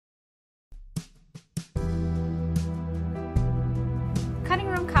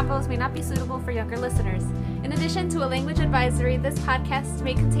convos may not be suitable for younger listeners. In addition to a language advisory, this podcast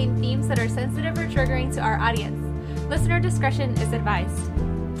may contain themes that are sensitive or triggering to our audience. Listener discretion is advised.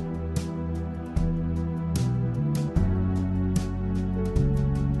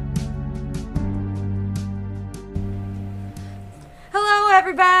 Hello,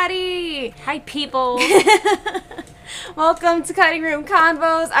 everybody! Hi, people! Welcome to Cutting Room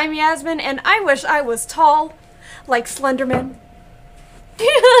Convos. I'm Yasmin, and I wish I was tall, like Slenderman. Aww.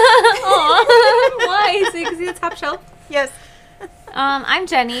 Why? So you can see the top shelf? Yes. I'm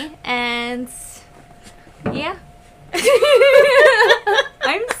Jenny, and yeah.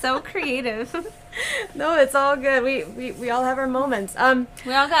 I'm so creative. No, it's all good. We all have our moments.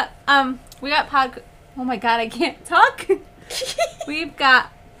 We got oh my god, I can't talk. We've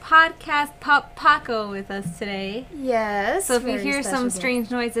got podcast Paco with us today. Yes. So if you hear some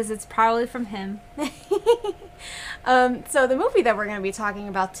strange noises, it's probably from him. So the movie that we're going to be talking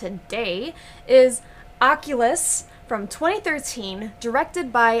about today is Oculus from 2013,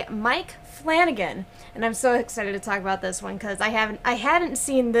 directed by Mike Flanagan. And I'm so excited to talk about this one because I hadn't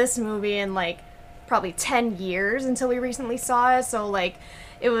seen this movie in like probably 10 years until we recently saw it. So like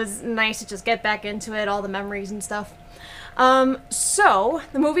it was nice to just get back into it, all the memories and stuff. So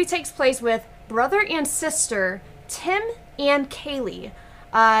the movie takes place with brother and sister Tim and Kaylee.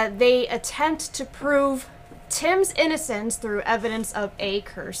 They attempt to prove Tim's innocence through evidence of a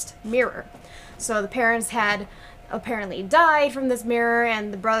cursed mirror. So the parents had apparently died from this mirror,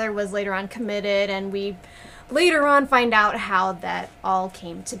 and the brother was later on committed, and we later on find out how that all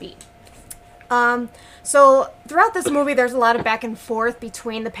came to be. So throughout this movie, there's a lot of back and forth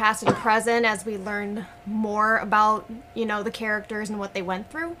between the past and present as we learn more about, the characters and what they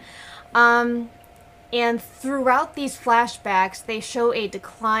went through. And throughout these flashbacks, they show a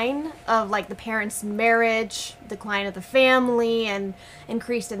decline of, like, the parents' marriage, decline of the family, and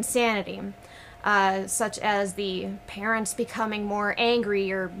increased insanity, such as the parents becoming more angry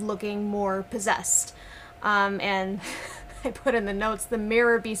or looking more possessed. And I put in the notes, the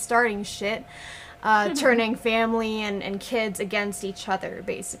mirror be starting shit, turning family and kids against each other,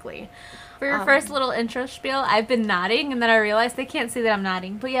 basically. For your first little intro spiel, I've been nodding, and then I realized they can't see that I'm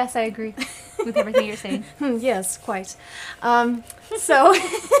nodding. But yes, I agree with everything you're saying. Yes, quite. So,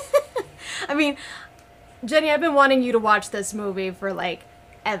 I mean, Jenny, I've been wanting you to watch this movie for, like,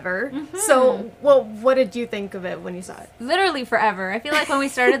 ever. Mm-hmm. So, well, what did you think of it when you saw it? Literally forever. I feel like when we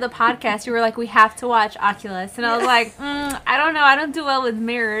started the podcast, you were like, we have to watch Oculus. And I was like, I don't know. I don't do well with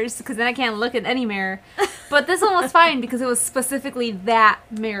mirrors, because then I can't look at any mirror. But this one was fine, because it was specifically that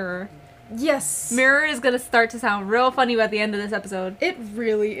mirror. Yes. Mirror is going to start to sound real funny by the end of this episode. It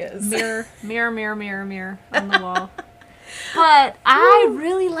really is. Mirror, mirror, mirror, mirror, mirror on the wall. But I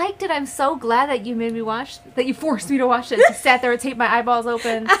really liked it. I'm so glad that you made me watch, that you forced me to watch it. I sat there and taped my eyeballs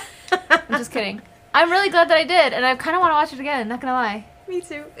open. I'm just kidding. I'm really glad that I did, and I kind of want to watch it again, not going to lie. Me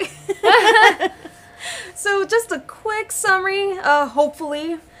too. So just a quick summary,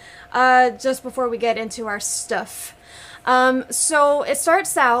 hopefully, just before we get into our stuff. So it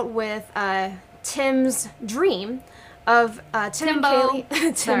starts out with Tim's dream of Tim and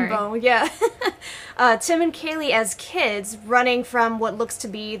Kaylee. Timbo, yeah. Tim and Kaylee as kids running from what looks to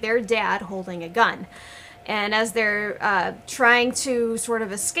be their dad holding a gun. And as they're trying to sort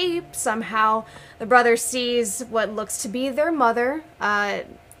of escape, somehow the brother sees what looks to be their mother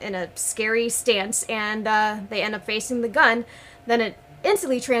in a scary stance, and they end up facing the gun. Then it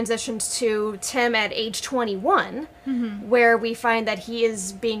instantly transitions to Tim at age 21, where we find that he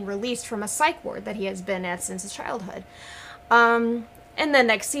is being released from a psych ward that he has been at since his childhood. And the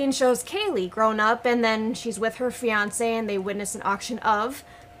next scene shows Kaylee grown up, and then she's with her fiance, and they witness an auction of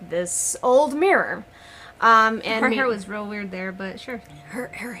this old mirror. And her hair was real weird there, but sure.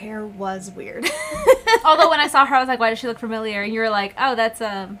 Her hair was weird. Although when I saw her, I was like, why does she look familiar? And you were like, oh, that's,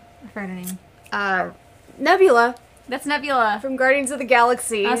 I forgot her name. Nebula. That's Nebula. From Guardians of the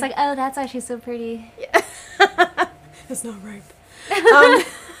Galaxy. I was like, oh, that's why she's so pretty. Yeah. It's not ripe.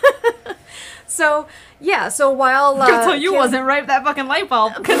 So while... Don't tell you wasn't ripe, that fucking light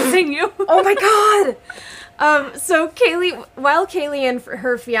bulb. Continue. Oh my god! So while Kaylee and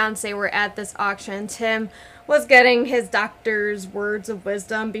her fiance were at this auction, Tim was getting his doctor's words of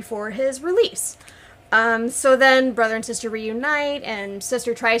wisdom before his release. So then brother and sister reunite, and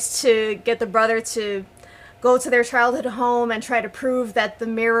sister tries to get the brother to go to their childhood home and try to prove that the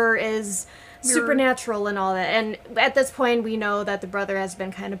mirror is supernatural and all that. And at this point, we know that the brother has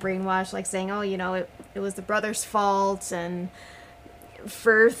been kind of brainwashed, like saying, oh, it was the brother's fault, and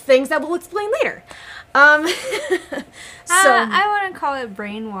for things that we'll explain later. I wouldn't call it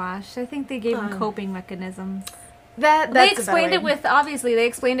brainwashed. I think they gave him coping mechanisms. That's they explained it with, obviously, they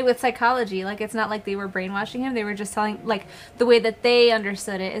explained it with psychology. Like, it's not like they were brainwashing him. They were just telling, like, the way that they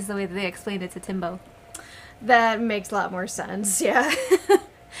understood it is the way that they explained it to Timbo. That makes a lot more sense, yeah.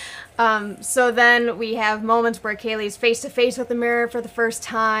 So then we have moments where Kaylee's face to face with the mirror for the first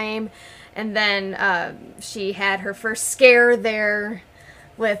time, and then she had her first scare there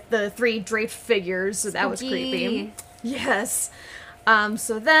with the 3 draped figures, so that was creepy. Yes.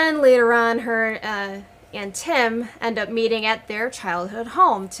 So then later on, her and Tim end up meeting at their childhood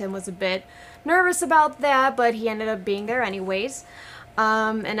home. Tim was a bit nervous about that, but he ended up being there anyways.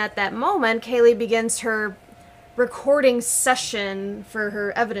 And at that moment, Kaylee begins her recording session for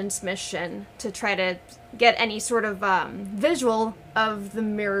her evidence mission to try to get any sort of visual of the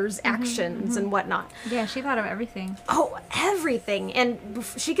mirror's actions and whatnot. Yeah, she thought of everything. Oh, everything. And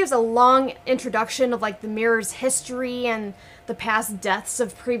she gives a long introduction of like the mirror's history and the past deaths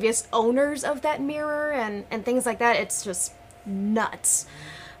of previous owners of that mirror and things like that. It's just nuts.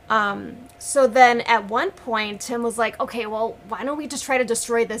 So then at one point, Tim was like, okay, well, why don't we just try to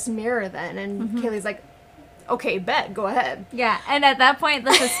destroy this mirror then? And Kaylee's like, okay, bet, go ahead. Yeah, and at that point,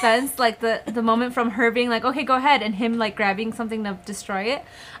 the suspense, like the moment from her being like, okay, go ahead, and him like grabbing something to destroy it,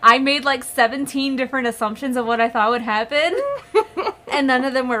 I made like 17 different assumptions of what I thought would happen, and none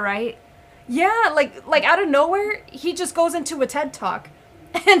of them were right. Yeah, like out of nowhere, he just goes into a TED Talk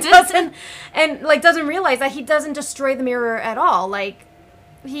and doesn't realize that he doesn't destroy the mirror at all. Like,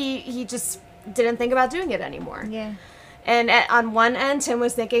 he just didn't think about doing it anymore. Yeah. And on one end, Tim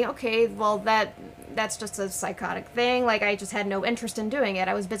was thinking, okay, well, that's just a psychotic thing. Like, I just had no interest in doing it.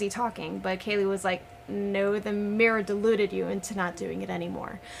 I was busy talking. But Kaylee was like, no, the mirror deluded you into not doing it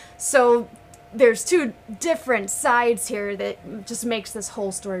anymore. So there's 2 different sides here that just makes this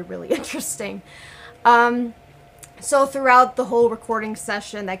whole story really interesting. So throughout the whole recording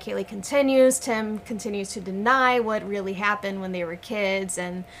session that Kaylee continues, Tim continues to deny what really happened when they were kids,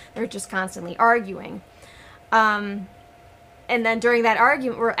 and they're just constantly arguing. And then during that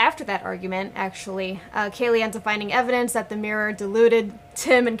argument, or after that argument, actually, Kaylee ends up finding evidence that the mirror deluded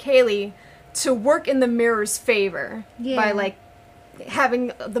Tim and Kaylee to work in the mirror's favor by, like,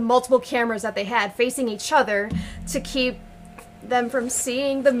 having the multiple cameras that they had facing each other to keep them from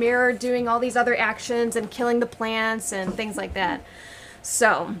seeing the mirror doing all these other actions and killing the plants and things like that.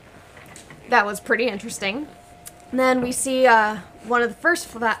 So that was pretty interesting. And then we see one of the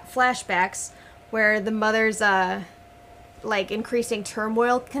first flashbacks where the mother's like increasing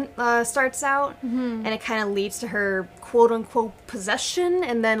turmoil starts out, and it kind of leads to her quote unquote possession,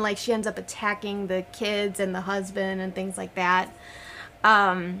 and then like she ends up attacking the kids and the husband and things like that.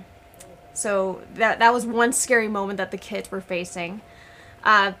 So that was one scary moment that the kids were facing.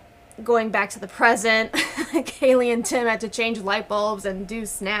 Going back to the present, Kaylee and Tim had to change light bulbs and do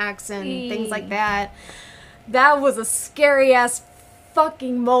snacks and things like that. That was a scary ass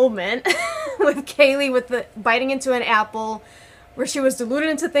fucking moment with Kaylee with the biting into an apple, where she was deluded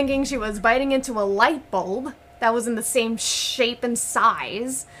into thinking she was biting into a light bulb that was in the same shape and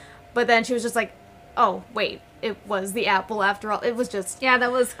size, but then she was just like, oh wait, it was the apple after all. It was just, yeah,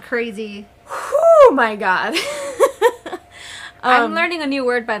 that was crazy. Oh my god. I'm learning a new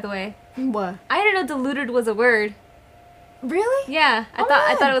word, by the way. What? I didn't know diluted was a word. Really? Yeah, I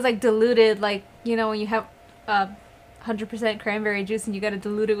thought it was like diluted, like, you know, when you have 100% cranberry juice and you gotta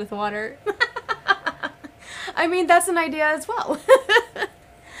dilute it with water. I mean, that's an idea as well.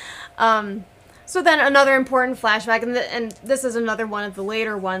 So then another important flashback, and this is another one of the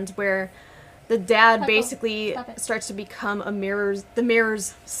later ones where the dad basically starts to become the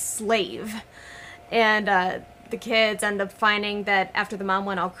mirror's slave. And the kids end up finding that after the mom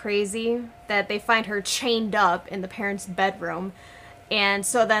went all crazy, that they find her chained up in the parents' bedroom. And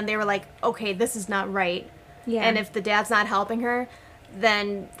so then they were like, okay, this is not right. Yeah. And if the dad's not helping her,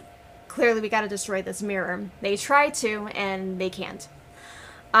 then clearly we gotta destroy this mirror. They try to, and they can't.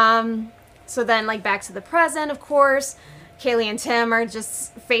 So then, like, back to the present, of course, Kaylee and Tim are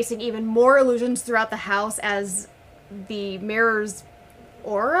just facing even more illusions throughout the house as the mirror's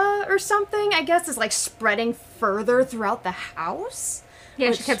aura or something, I guess, is, like, spreading further throughout the house.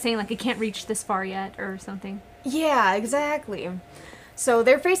 Yeah, she kept saying, like, it can't reach this far yet, or something. Yeah, exactly. So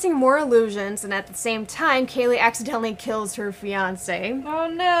they're facing more illusions, and at the same time, Kaylee accidentally kills her fiancé. Oh,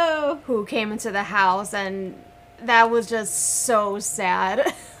 no! Who came into the house, and that was just so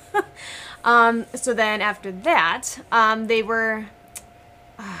sad. So then after that, they were...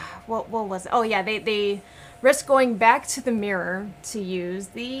 what was it? Oh, yeah, they risked going back to the mirror to use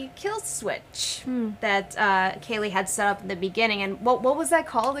the kill switch that Kaylee had set up in the beginning. And what was that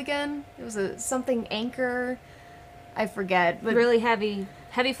called again? It was something anchor... I forget. But really heavy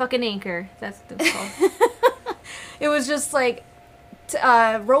fucking anchor. That's what it's called. It was just like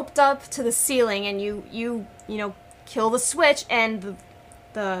roped up to the ceiling, and you know, kill the switch, and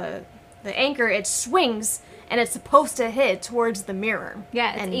the anchor, it swings, and it's supposed to hit towards the mirror.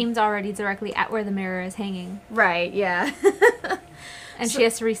 Yeah, it and, aims already directly at where the mirror is hanging. Right, yeah. And she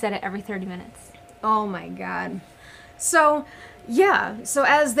has to reset it every 30 minutes. Oh my god. So, yeah. So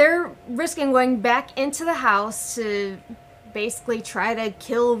as they're risking going back into the house to basically try to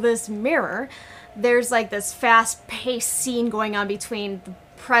kill this mirror, there's like this fast-paced scene going on between the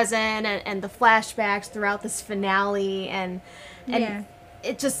present and the flashbacks throughout this finale, and Yeah.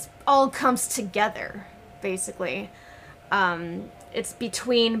 it just all comes together, basically. It's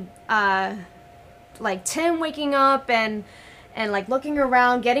between like Tim waking up and like looking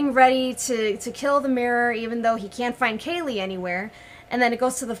around, getting ready to kill the mirror, even though he can't find Kaylee anywhere. And then it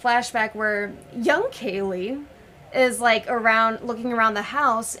goes to the flashback where young Kaylee is like looking around the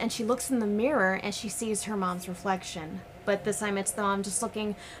house, and she looks in the mirror and she sees her mom's reflection. But this time it's the mom just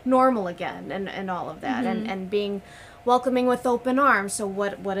looking normal again, and all of that, and being welcoming with open arms. So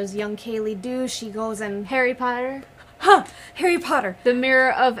what does young Kaylee do? She goes and Harry Potter. Harry Potter. The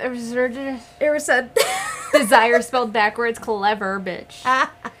mirror of Erised. Erised. Desire spelled backwards. Clever bitch.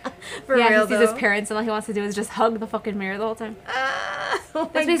 For yeah, real, he sees though. his parents, and all he wants to do is just hug the fucking mirror the whole time. Oh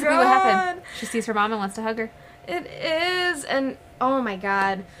That's my basically God. what happened. She sees her mom and wants to hug her. It is, and oh my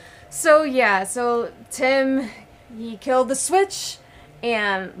god. So yeah, so Tim, he killed the switch,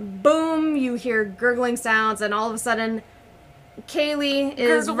 and boom, you hear gurgling sounds, and all of a sudden, Kaylee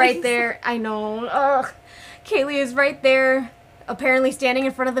is Gurgling right there. I know. Ugh. Kaylee is right there, apparently standing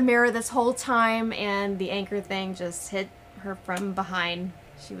in front of the mirror this whole time, and the anchor thing just hit her from behind.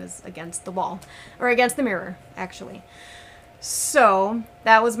 She was against the wall, or against the mirror, actually. So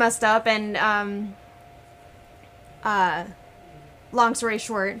that was messed up, and long story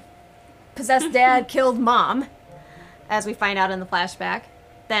short, possessed dad killed mom, as we find out in the flashback.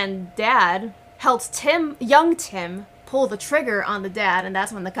 Then dad helped young Tim, pull the trigger on the dad, and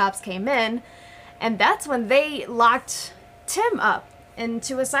that's when the cops came in, and that's when they locked Tim up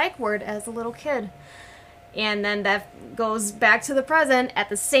into a psych ward as a little kid. And then that goes back to the present at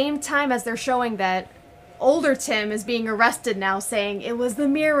the same time as they're showing that older Tim is being arrested now, saying, "It was the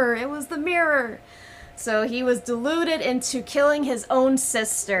mirror, it was the mirror." So he was deluded into killing his own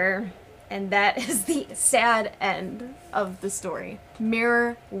sister, and that is the sad end of the story.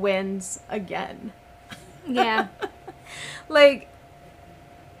 Mirror wins again. Yeah. Like,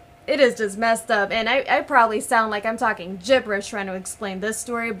 it is just messed up, and I probably sound like I'm talking gibberish trying to explain this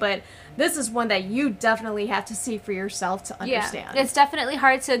story, but this is one that you definitely have to see for yourself to understand. Yeah. It's definitely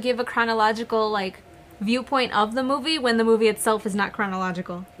hard to give a chronological, like, viewpoint of the movie when the movie itself is not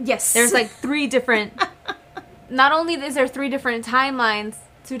chronological. Yes. There's, like, three different... Not only is there three different timelines,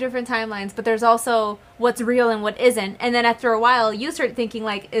 two different timelines, but there's also what's real and what isn't. And then after a while, you start thinking,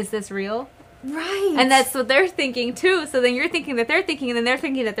 like, is this real? Right. And that's what they're thinking, too. So then you're thinking that they're thinking, and then they're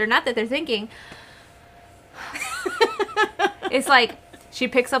thinking that they're not that they're thinking. It's like, she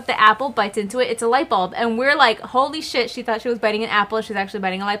picks up the apple, bites into it, it's a light bulb. And we're like, holy shit, she thought she was biting an apple, she's actually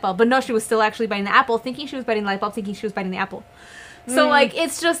biting a light bulb. But no, she was still actually biting the apple, thinking she was biting the light bulb, thinking she was biting the apple. So, like,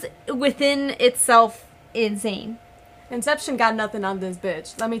 it's just within itself insane. Inception got nothing on this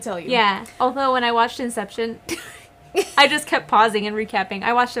bitch, let me tell you. Yeah. Although when I watched Inception... I just kept pausing and recapping.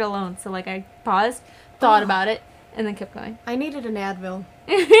 I watched it alone, so like I paused, thought about it, and then kept going. I needed an Advil.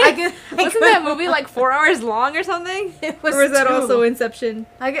 Wasn't that movie like 4 hours long or something? It was or was that too. also Inception?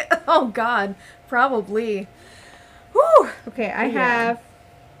 Oh god, probably. Whew. Okay, I Yeah. have...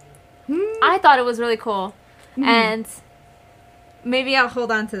 I thought it was really cool, and maybe I'll hold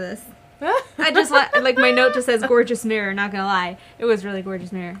on to this. I just like my note just says gorgeous mirror, not gonna lie. It was really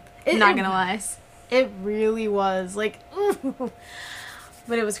gorgeous mirror. Not gonna lie. It really was, like, ooh.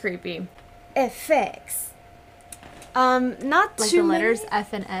 But it was creepy. Effects. Not Like too the letters many.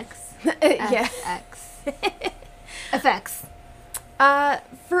 F and X. Yeah. X. Effects.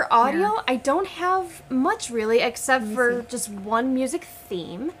 For audio, I don't have much really, except for just one music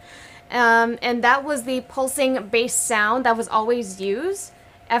theme. And that was the pulsing bass sound that was always used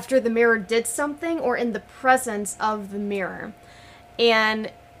after the mirror did something or in the presence of the mirror. And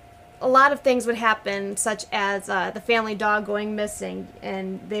a lot of things would happen, such as the family dog going missing,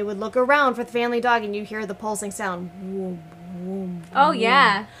 and they would look around for the family dog, and you hear the pulsing sound. Vroom, vroom, Oh, vroom.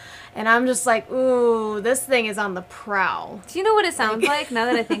 yeah. And I'm just like, ooh, this thing is on the prowl. Do you know what it sounds like now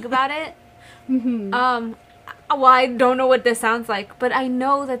that I think about it? Well, I don't know what this sounds like, but I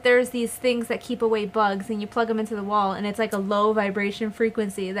know that there's these things that keep away bugs, and you plug them into the wall, and it's like a low vibration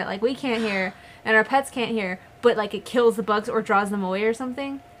frequency that like we can't hear, and our pets can't hear, but like it kills the bugs or draws them away or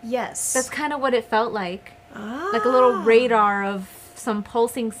something. Yes. That's kind of what it felt like. Like a little radar of some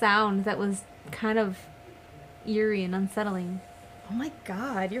pulsing sound that was kind of eerie and unsettling. Oh my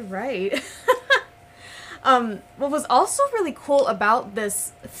god, you're right. What was also really cool about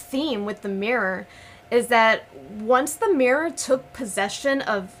this theme with the mirror is that once the mirror took possession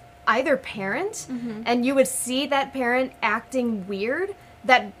of either parent, and you would see that parent acting weird,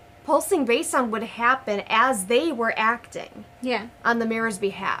 that pulsing bass sound would happen as they were acting. Yeah. On the mirror's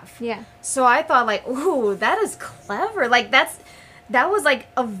behalf. Yeah. So I thought, like, ooh, that is clever. Like, that was, like,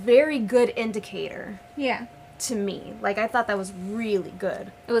 a very good indicator. Yeah. To me. Like, I thought that was really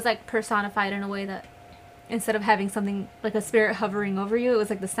good. It was, like, personified in a way that instead of having something, like a spirit hovering over you, it was,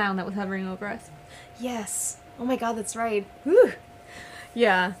 like, the sound that was hovering over us. Yes. Oh my god, that's right. Whew.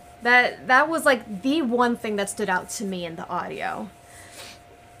 Yeah. That was, like, the one thing that stood out to me in the audio.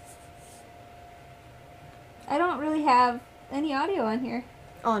 I don't really have any audio on here.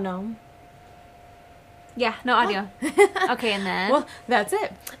 Oh, no. Yeah, no audio. Okay, and then... Well, that's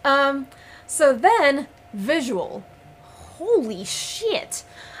it. So then, visual. Holy shit.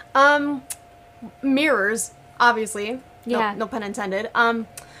 Mirrors, obviously. Yeah. No pun intended.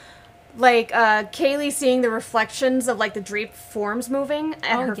 Like, Kaylee seeing the reflections of, like, the draped forms moving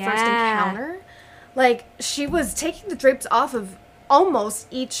at her first encounter. Like, she was taking the drapes off of almost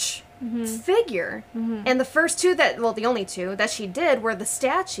each figure. And the first two the only two that she did were the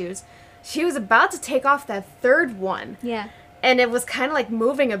statues. She was about to take off that third one. Yeah. And it was kind of like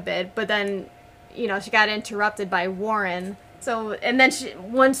moving a bit, but then, you know, she got interrupted by Warren. So, and then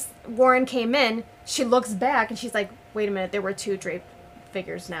once Warren came in, she looks back and she's like, wait a minute, there were two draped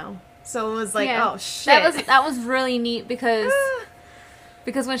figures now. So it was like, oh shit. That was really neat because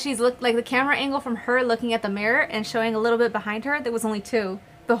when she's like the camera angle from her looking at the mirror and showing a little bit behind her, there was only two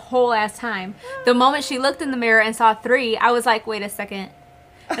the whole ass time. The moment she looked in the mirror and saw three, I was like, wait a second.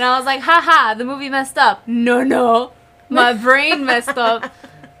 And I was like, haha, the movie messed up. No. My brain messed up.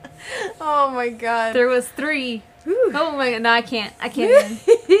 Oh my god. There was three. Whew. Oh my god, no, I can't even.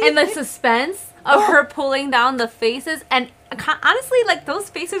 And the suspense of her pulling down the faces, and honestly, like, those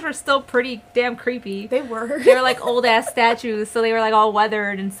faces were still pretty damn creepy. They were. They were like old ass statues, so they were like all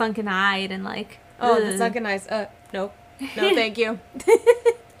weathered and sunken eyed and like. The sunken eyes. Nope. No, thank you.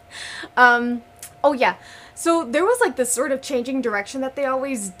 Oh yeah. So there was like this sort of changing direction that they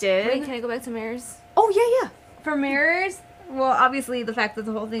always did. Wait, can I go back to mirrors? Oh yeah. For mirrors, well, obviously the fact that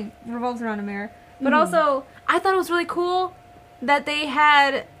the whole thing revolves around a mirror, but also I thought it was really cool that they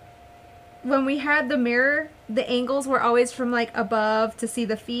had, when we had the mirror, the angles were always from like above to see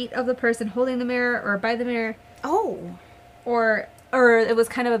the feet of the person holding the mirror or by the mirror. Oh. Or it was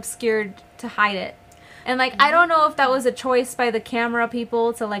kind of obscured to hide it. And like I don't know if that was a choice by the camera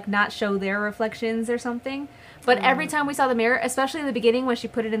people to like not show their reflections or something. But every time we saw the mirror, especially in the beginning when she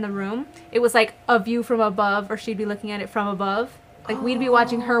put it in the room, it was like a view from above, or she'd be looking at it from above. Like we'd be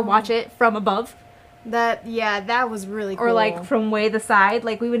watching her watch it from above. That was really cool. Or like from way the side.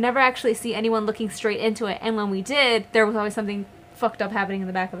 Like we would never actually see anyone looking straight into it. And when we did, there was always something fucked up happening in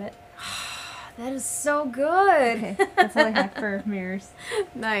the back of it. That is so good. Okay, that's all I have for mirrors.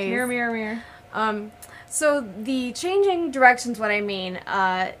 Nice. Mirror. So the changing directions, what I mean,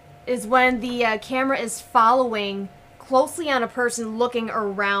 is when the camera is following closely on a person looking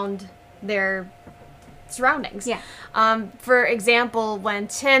around their surroundings. Yeah. For example, when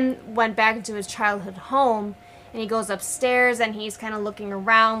Tim went back into his childhood home and he goes upstairs and he's kind of looking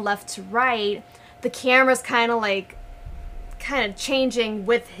around left to right, the camera's kind of changing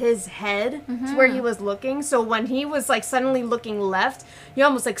with his head to where he was looking. So when he was like suddenly looking left, you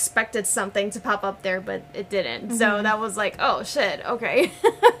almost expected something to pop up there, but it didn't. So that was like, oh shit, okay.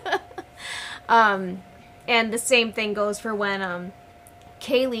 And the same thing goes for when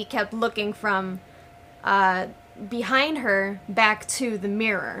Kaylee kept looking from behind her back to the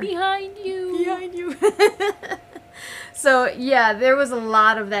mirror. Behind you. So yeah, there was a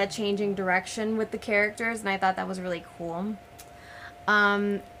lot of that changing direction with the characters, and I thought that was really cool.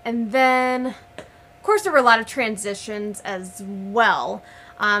 And then, of course, there were a lot of transitions as well.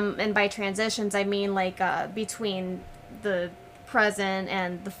 And by transitions, I mean like between the present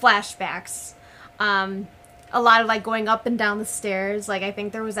and the flashbacks. A lot of like going up and down the stairs. Like I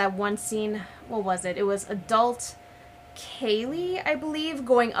think there was that one scene. What was it? It was adult Kaylee, I believe,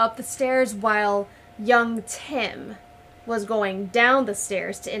 going up the stairs while young Tim was going down the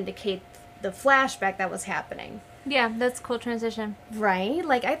stairs to indicate the flashback that was happening. Yeah, that's a cool transition. Right?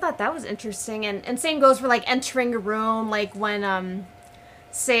 Like, I thought that was interesting. And same goes for, like, entering a room. Like, when,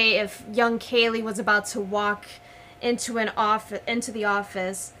 say, if young Kaylee was about to walk into the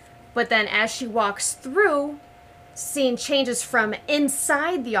office, but then as she walks through, scene changes from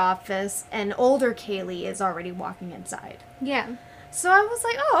inside the office, and older Kaylee is already walking inside. Yeah. So I was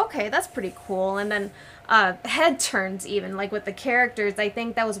like, oh, okay, that's pretty cool. And then head turns even, like with the characters, I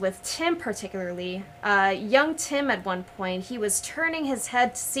think that was with Tim particularly. Young Tim at one point, he was turning his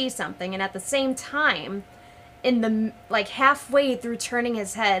head to see something, and at the same time, in the, like halfway through turning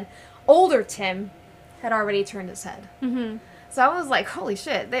his head, older Tim had already turned his head. Mm-hmm. So I was like, holy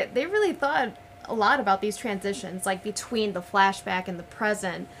shit, they really thought a lot about these transitions, like between the flashback and the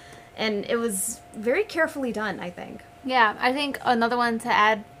present. And it was very carefully done, I think. Yeah, I think another one to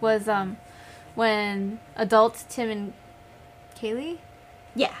add was when adult Tim and Kaylee?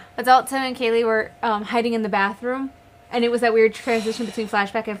 Yeah. Adult Tim and Kaylee were hiding in the bathroom, and it was that weird transition between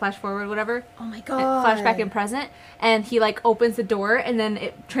flashback and flash forward, whatever. Oh my god. Flashback and present, and he like opens the door, and then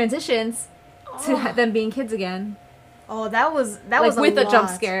it transitions to them being kids again. Oh, that was with a a jump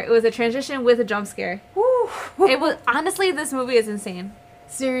lot. scare. It was a transition with a jump scare. Woo. It was honestly, this movie is insane.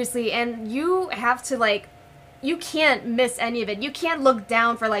 Seriously, and you have to like, you can't miss any of it. You can't look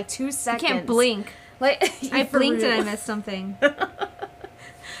down for like 2 seconds. You can't blink. Like I blinked and I missed something.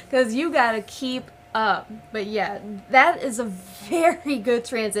 Because you gotta keep up. But yeah, that is a very good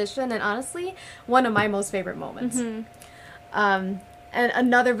transition, and honestly, one of my most favorite moments. Mm-hmm. And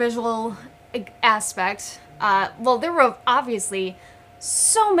another visual aspect. Well, there were obviously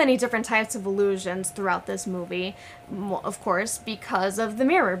so many different types of illusions throughout this movie, of course, because of the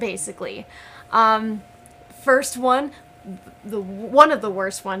mirror, basically. First one, one of the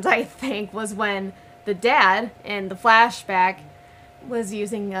worst ones, I think, was when the dad in the flashback was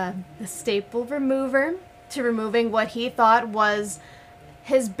using the staple remover to removing what he thought was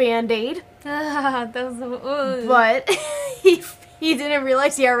his Band-Aid. That was But he didn't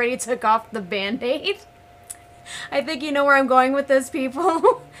realize he already took off the Band-Aid. I think you know where I'm going with this,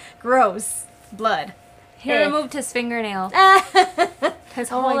 people. Gross. Blood. He removed his fingernail.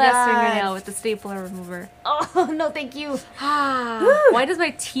 His Oh whole my ass God. fingernail with the stapler remover. Oh, no, thank you. Why does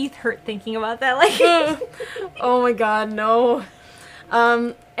my teeth hurt thinking about that? Like, Oh my god, no.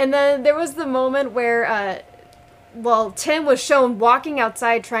 And then there was the moment where, Tim was shown walking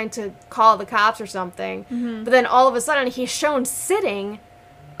outside trying to call the cops or something. Mm-hmm. But then all of a sudden he's shown sitting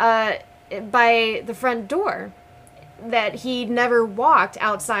by the front door that he never walked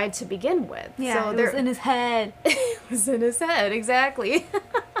outside to begin with. yeah, So it there was in his head. It was in his head, exactly.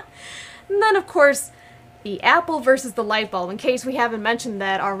 And then, of course, the apple versus the light bulb, in case we haven't mentioned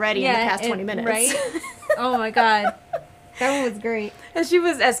that already in the past 20 minutes. Right? Oh my god. That one was great. As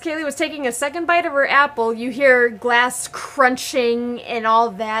Kaylee was taking a second bite of her apple, you hear glass crunching and all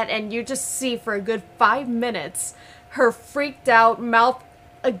that, and you just see for a good 5 minutes her freaked out, mouth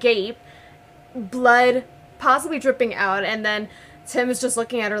agape, blood possibly dripping out, and then Tim is just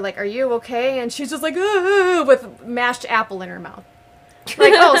looking at her like, "Are you okay?" And she's just like, "Ugh," with mashed apple in her mouth.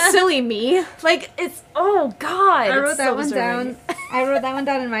 Like, oh, silly me. Like, it's, oh god. I wrote it's that so one disturbing. down. I wrote that one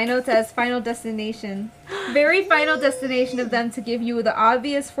down in my notes as Final Destination. Very Final Destination of them to give you the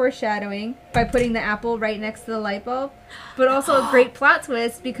obvious foreshadowing by putting the apple right next to the light bulb, but also a great plot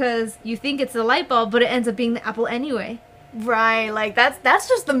twist because you think it's the light bulb, but it ends up being the apple anyway. Right, like, that's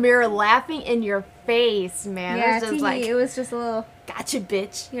just the mirror laughing in your face, man. Yeah, It's just like, it was just a little. gotcha,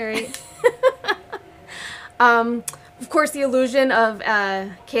 bitch. You're right. Of course, the illusion of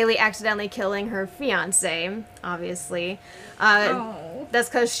Kaylee accidentally killing her fiance, obviously. Oh. That's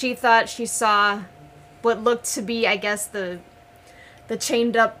because she thought she saw what looked to be, I guess, the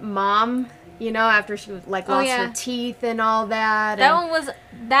chained up mom, you know, after she lost yeah. her teeth and all that. That and, one was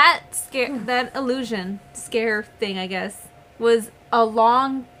that illusion scare thing, I guess, was a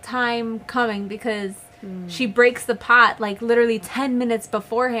long time coming because she breaks the pot like literally 10 minutes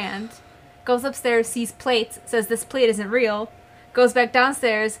beforehand. Goes upstairs, sees plates, says this plate isn't real, goes back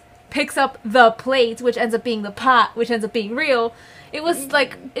downstairs, picks up the plate, which ends up being the pot, which ends up being real. It was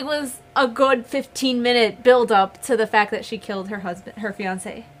a good 15-minute build-up to the fact that she killed her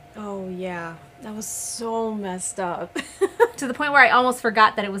fiance. Oh, yeah. That was so messed up. To the point where I almost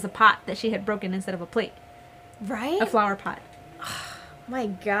forgot that it was a pot that she had broken instead of a plate. Right? A flower pot. My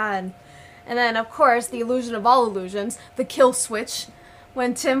god. And then, of course, the illusion of all illusions, the kill switch,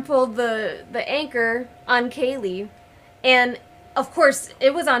 when Tim pulled the anchor on Kaylee. And, of course,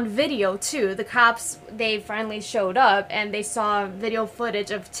 it was on video, too. The cops, they finally showed up, and they saw video footage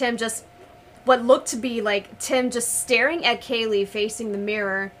of Tim just, what looked to be like Tim just staring at Kaylee facing the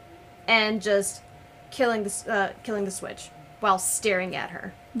mirror and just killing the switch while staring at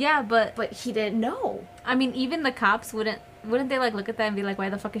her. Yeah, but He didn't know. I mean, even the cops wouldn't they like look at that and be like, why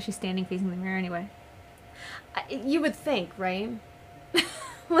the fuck is she standing facing the mirror anyway? You would think, right?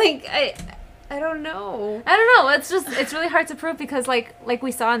 Like, I don't know. I don't know. It's really hard to prove because like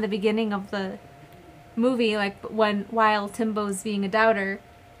we saw in the beginning of the movie, like while Timbo's being a doubter,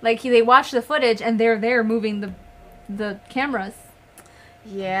 like they watch the footage and they're there moving the cameras.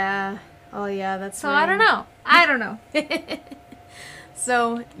 Yeah. Oh yeah, that's So right. I don't know.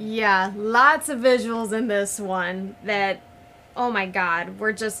 So yeah, lots of visuals in this one that, oh my god,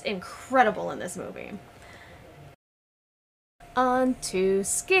 were just incredible in this movie. On to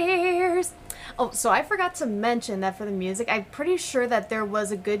scares. Oh, so I forgot to mention that for the music, I'm pretty sure that there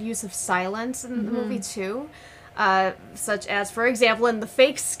was a good use of silence in the movie too. Such as, for example, in the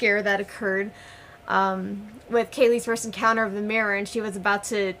fake scare that occurred with Kaylee's first encounter of the mirror, and she was about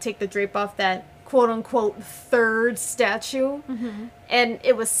to take the drape off that quote-unquote third statue, and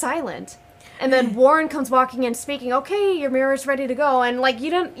it was silent. And then Warren comes walking in speaking, okay, your mirror's ready to go, and like you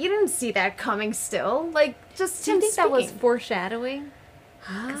didn't see that coming still. Like, just Do you him think speaking. that was foreshadowing?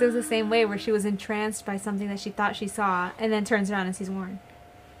 Because it was the same way where she was entranced by something that she thought she saw and then turns around and sees Warren.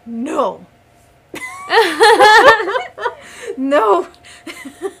 No. No.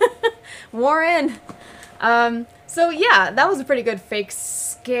 Warren. So yeah, that was a pretty good fake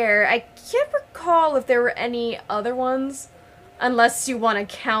scare. I can't recall if there were any other ones, unless you want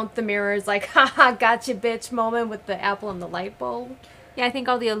to count the mirrors like, haha, gotcha bitch moment with the apple and the light bulb. Yeah, I think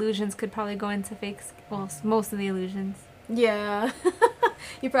all the illusions could probably go into fakes. Well, most of the illusions. Yeah.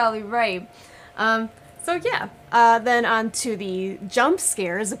 You're probably right. So yeah, then on to the jump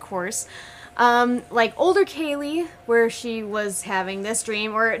scares, of course. Like older Kaylee, where she was having this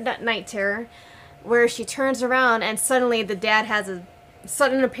dream, or night terror, where she turns around and suddenly the dad has a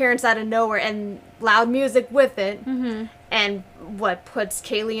sudden appearance out of nowhere and loud music with it, and what puts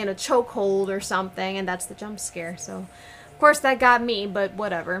Kaylee in a chokehold or something, and that's the jump scare. So, of course, that got me, but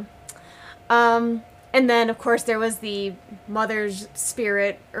whatever. And then, of course, there was the mother's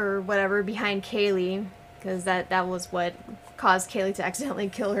spirit or whatever behind Kaylee, because that was what caused Kaylee to accidentally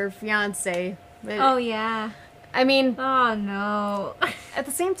kill her fiance. But, Oh, yeah. I mean, Oh, no. at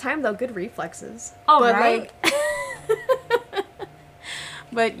the same time, though, good reflexes. Oh, but, right. like,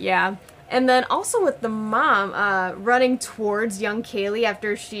 but yeah. And then also with the mom running towards young Kaylee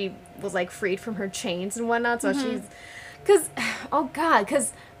after she was like freed from her chains and whatnot. So she's, because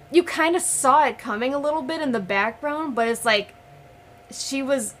you kind of saw it coming a little bit in the background, but it's like she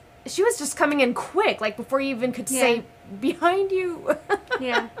was just coming in quick, like before you even could say behind you.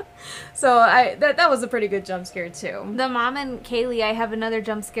 Yeah. So that was a pretty good jump scare too. The mom and Kaylee, I have another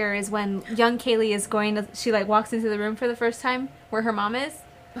jump scare is when young Kaylee is she like walks into the room for the first time where her mom is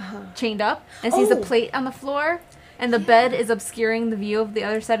chained up and sees a plate on the floor and the bed is obscuring the view of the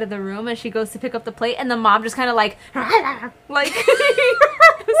other side of the room and she goes to pick up the plate and the mom just kind of like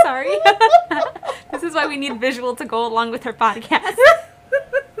sorry. This is why we need visual to go along with her podcast.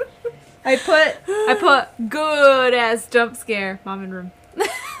 I put good ass jump scare mom in room.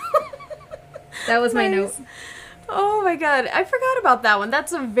 That was my note. Oh my god, I forgot about that one.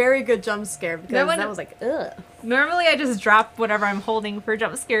 That's a very good jump scare because that was like, ugh. Normally I just drop whatever I'm holding for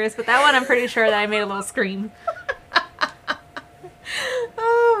jump scares, but that one I'm pretty sure that I made a little scream.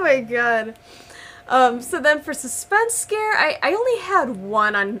 Oh my god. So then for suspense scare, I only had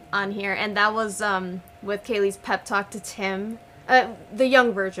one on here, and that was with Kaylee's pep talk to Tim. The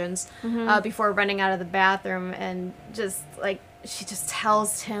young versions, before running out of the bathroom, and just like she just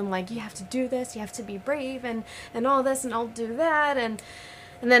tells him like, you have to do this, you have to be brave, and all this, and I'll do that, and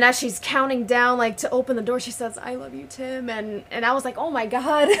then as she's counting down like to open the door, she says, I love you, Tim, and I was like, oh my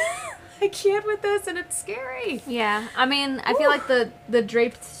god, I can't with this, and it's scary. Yeah, I mean, I feel like the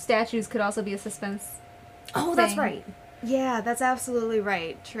draped statues could also be a suspense. Oh, that's right. Yeah, that's absolutely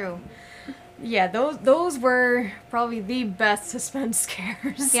right. True. Yeah, those were probably the best suspense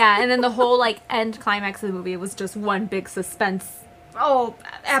scares. Yeah, and then the whole like end climax of the movie was just one big suspense. Oh,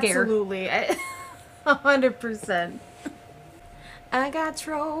 absolutely. 100%. I got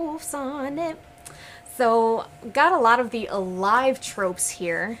tropes on it. So, got a lot of the alive tropes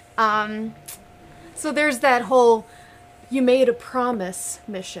here. So there's that whole you made a promise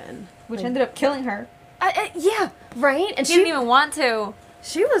mission. Which ended up killing her. Yeah, right? And She didn't even want to.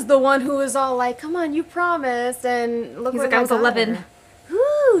 She was the one who was all like, come on, you promised, and look He's what like, I was got 11. her.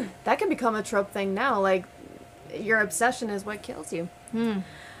 Whew, that can become a trope thing now, like, your obsession is what kills you. It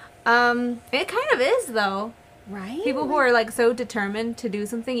kind of is, though. Right? People who are, like, so determined to do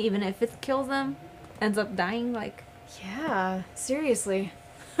something, even if it kills them, ends up dying, like... Yeah, seriously.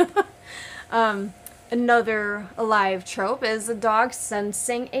 Another alive trope is a dog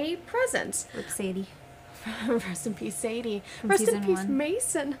sensing a presence. Rip Sadie. Rest in peace, Sadie. From Rest in season peace, 1.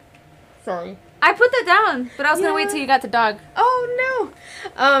 Mason. Sorry. I put that down, but I was gonna wait till you got the dog. Oh,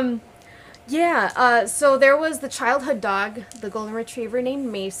 no. Yeah, so there was the childhood dog, the golden retriever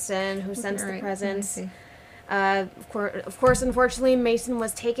named Mason, who sends the Right, presents. let me see. Of course, unfortunately, Mason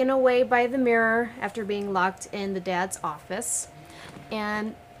was taken away by the mirror after being locked in the dad's office.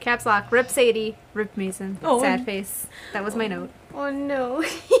 And Caps lock. Rip Sadie. Rip Mason. Oh. Sad face. That was my note. oh no.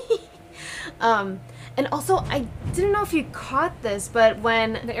 And also, I didn't know if you caught this, but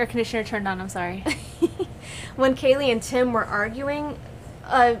when The air conditioner turned on. I'm sorry. when Kaylee and Tim were arguing,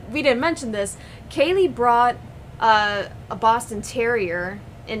 we didn't mention this. Kaylee brought a Boston Terrier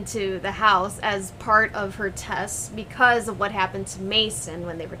into the house as part of her tests because of what happened to Mason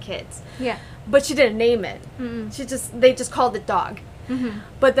when they were kids. Yeah. But she didn't name it. Mm-mm. They just called it dog. Mm-hmm.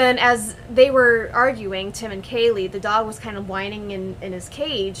 But then as they were arguing, Tim and Kaylee, the dog was kind of whining in his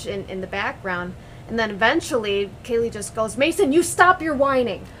cage in the background. And then eventually, Kaylee just goes, Mason, you stop your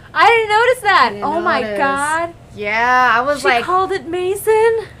whining. I didn't notice that. didn't Oh my notice. god. Yeah, I was She like, called it Mason.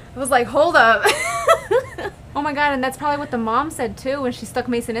 I was like, hold up. Oh my god, and that's probably what the mom said too when she stuck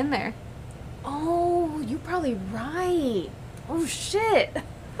Mason in there. Oh, you're probably right. Oh, shit.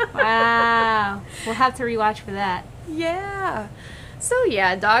 Wow. We'll have to rewatch for that. Yeah. So,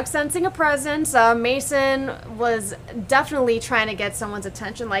 yeah, dog sensing a presence. Mason was definitely trying to get someone's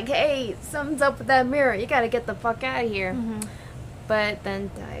attention, like, hey, something's up with that mirror. You gotta get the fuck out of here. Mm-hmm. But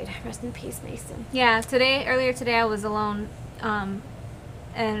then died. Rest in peace, Mason. Yeah, earlier today I was alone,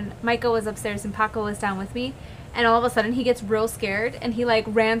 and Micah was upstairs and Paco was down with me, and all of a sudden he gets real scared and he like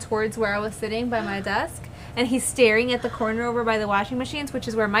ran towards where I was sitting by my desk, and he's staring at the corner over by the washing machines, which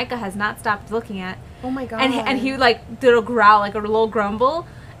is where Micah has not stopped looking at. Oh my god. And he like did a growl, like a little grumble,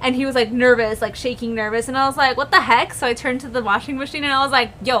 and he was like nervous, like shaking nervous, and I was like, what the heck? So I turned to the washing machine and I was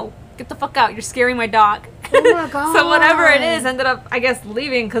like, yo, get the fuck out, you're scaring my dog. Oh my god. So whatever it is ended up, I guess,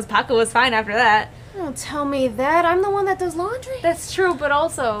 leaving because Paco was fine after that. Don't tell me that. I'm the one that does laundry. That's true, but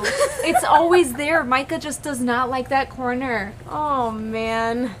also, it's always there. Micah just does not like that corner. Oh,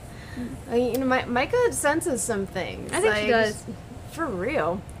 man. You know, Micah senses some things. I think she does. For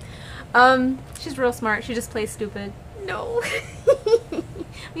real. She's real smart. She just plays stupid. No.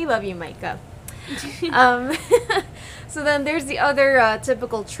 We love you, Micah. So then there's the other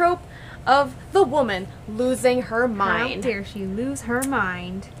typical trope of the woman losing her How mind dare she lose her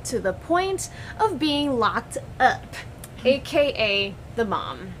mind? to the point of being locked up, aka the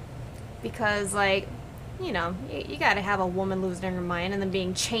mom. Because, like, you know, you gotta have a woman losing her mind and then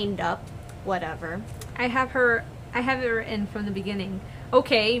being chained up, whatever. I have her written from the beginning.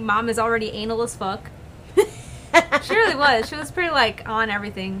 Okay, mom is already anal as fuck. She really was. She was pretty, like, on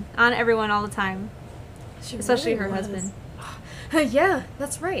everything. On everyone all the time. She Especially really her was. husband. Yeah,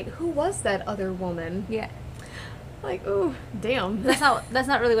 that's right. Who was that other woman? Yeah. Like, ooh, damn. That's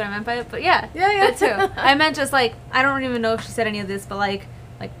not really what I meant by it, but yeah. Yeah. That too. I meant just, like, I don't even know if she said any of this, but, like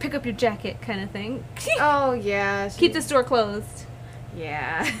pick up your jacket kind of thing. Oh, yeah. Keep this door closed.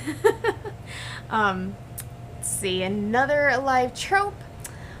 Yeah. Let's see. Another live trope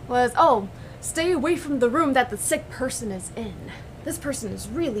was, stay away from the room that the sick person is in. This person is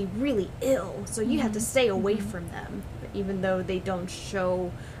really, really ill, so you have to stay away from them, even though they don't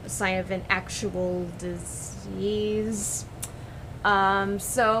show a sign of an actual disease.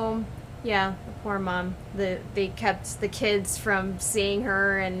 So, yeah, the poor mom. They kept the kids from seeing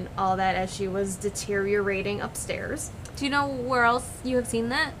her and all that as she was deteriorating upstairs. Do you know where else you have seen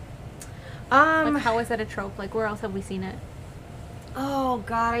that? Like, how is that a trope? Like, where else have we seen it? Oh,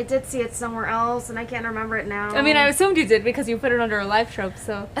 God, I did see it somewhere else, and I can't remember it now. I mean, I assumed you did because you put it under a live trope,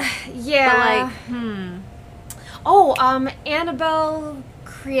 so. Yeah. But, like, Annabelle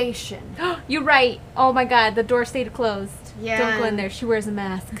Creation. You're right. Oh my god, the door stayed closed. Yeah. Don't go in there. She wears a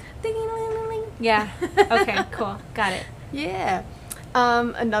mask. Ding-a-ling-ling-ling. Yeah. Okay, cool. Got it. Yeah.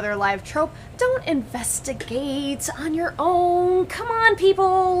 Another live trope. Don't investigate on your own. Come on,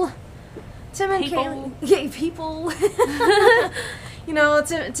 people. Tim and People. Kaylee. Yeah, people. You know,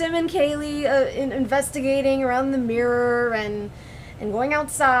 Tim and Kaylee investigating around the mirror and going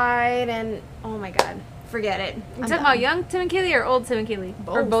outside and oh my god, forget it. You talking about young Tim and Kaylee or old Tim and Kaylee?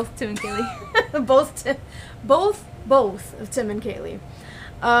 Or Both. both Tim and Kaylee? both of Tim and Kaylee.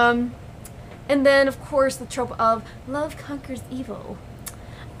 And then of course the trope of love conquers evil.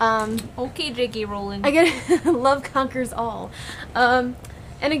 Okay, J.K. Rowling. I get love conquers all.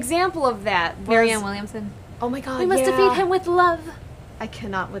 An example of that was Marianne Williamson. Oh my god, We must yeah. defeat him with love. I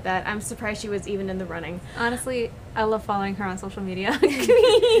cannot with that. I'm surprised she was even in the running. Honestly, I love following her on social media.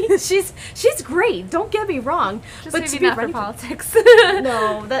 she's great. Don't get me wrong. Just but maybe to be not for ready politics.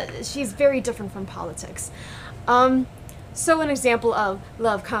 no, that she's very different from politics. So an example of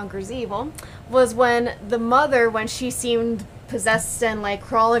love conquers evil was when the mother, when she seemed possessed and like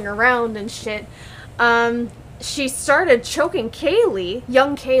crawling around and shit, she started choking Kaylee,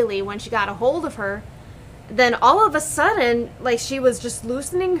 young Kaylee, when she got a hold of her. Then all of a sudden, like, she was just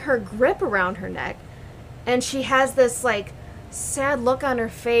loosening her grip around her neck, and she has this like sad look on her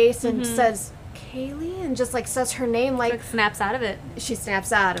face and says Kaylee, and just like says her name, like snaps out of it. She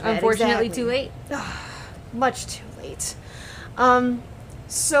snaps out of it. Unfortunately, exactly. too late. Much too late.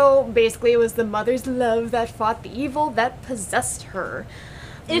 So basically, it was the mother's love that fought the evil that possessed her.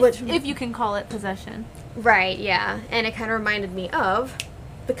 If you can call it possession. Right, yeah. And it kind of reminded me of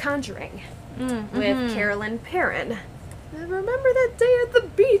The Conjuring with Carolyn Perrin. I remember that day at the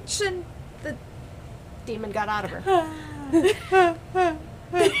beach and the demon got out of her.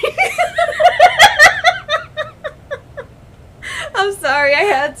 I'm sorry, I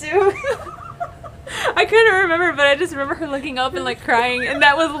had to. I couldn't remember, but I just remember her looking up and like crying, and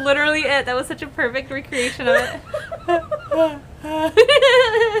that was literally it. That was such a perfect recreation of it. I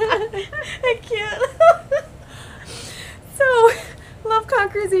can't. So, love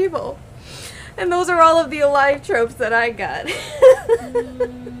conquers evil. And those are all of the alive tropes that I got.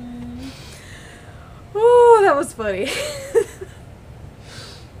 Oh, that was funny.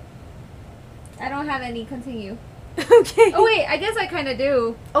 I don't have any. Continue. Okay. Oh wait, I guess I kind of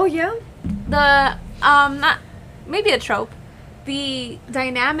do. Oh yeah? The not maybe a trope. The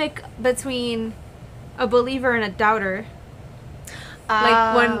dynamic between a believer and a doubter.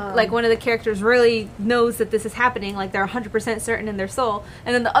 Like one of the characters really knows that this is happening, like they're 100% certain in their soul,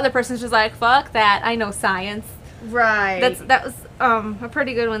 and then the other person's just like, fuck that, I know science. Right. That was a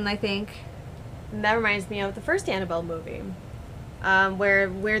pretty good one, I think. And that reminds me of the first Annabelle movie, where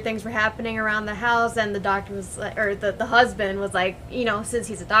weird things were happening around the house, and the doctor was like, or the husband was like, you know, since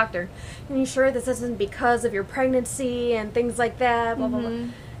he's a doctor, are you sure this isn't because of your pregnancy and things like that? Blah blah blah.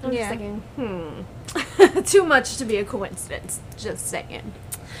 I'm just thinking, too much to be a coincidence. Just saying.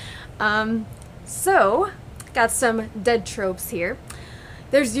 So, got some dead tropes here.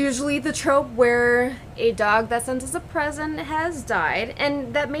 There's usually the trope where a dog that sent us a present has died,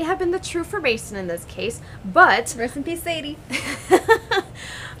 and that may have been the true for Mason in this case, but... Rest in peace, Sadie.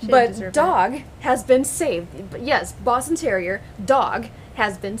 But dog has been saved. Yes, Boston Terrier, dog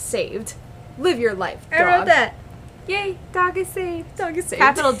has been saved. Live your life, dog. I wrote that. Yay, dog is saved. Dog is saved.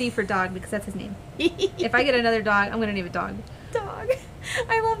 Capital D for dog, because that's his name. If I get another dog, I'm going to name it Dog. Dog.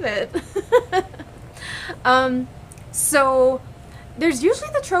 I love it. So there's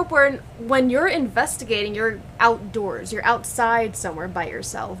usually the trope where when you're investigating, you're outdoors, you're outside somewhere by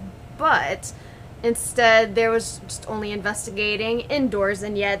yourself. But instead, there was just only investigating indoors,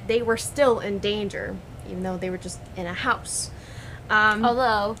 and yet they were still in danger, even though they were just in a house.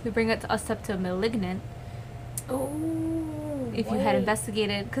 Although, we bring us up to Malignant. Oh, if you had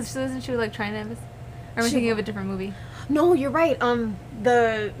investigated, because wasn't she like trying to or am I thinking of a different movie? No, you're right.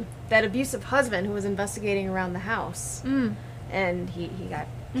 That abusive husband who was investigating around the house, and he got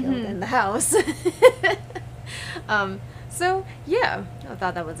killed in the house. So yeah, I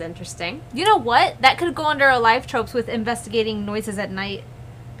thought that was interesting. You know what? That could go under alive tropes with investigating noises at night,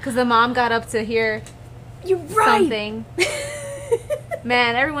 because the mom got up to hear something.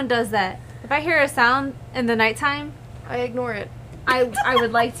 Man, everyone does that. If I hear a sound in the nighttime, I ignore it. I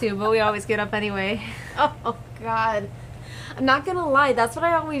would like to, but we always get up anyway. Oh, God. I'm not gonna lie, that's what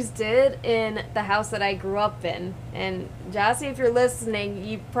I always did in the house that I grew up in. And Jossie, if you're listening,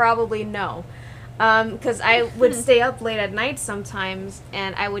 you probably know. Because I would stay up late at night sometimes,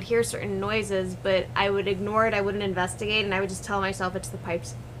 and I would hear certain noises, but I would ignore it, I wouldn't investigate, and I would just tell myself it's the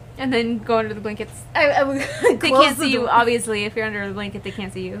pipes. And then go under the blankets. I would they can't see you, obviously. If you're under the blanket, they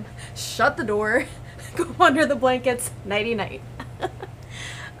can't see you. Shut the door. Go under the blankets. Nighty-night.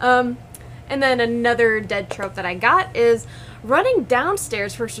 And then another dead trope that I got is running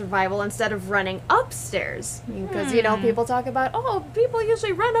downstairs for survival instead of running upstairs. Because, you know, people talk about, oh, people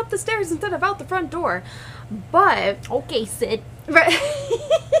usually run up the stairs instead of out the front door. But... Okay, Sid. Right.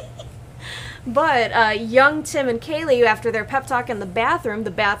 But young Tim and Kaylee, after their pep talk in the bathroom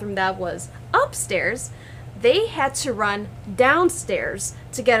that was upstairs, they had to run downstairs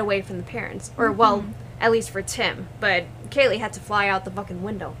to get away from the parents. Or, well, at least for Tim. But Kaylee had to fly out the fucking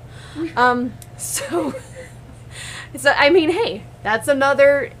window. So, I mean, hey, that's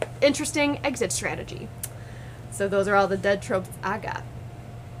another interesting exit strategy. So those are all the dead tropes I got.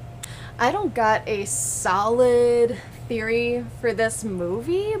 I don't got a solid theory for this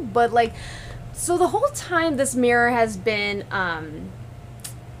movie, but, like, so the whole time this mirror has been,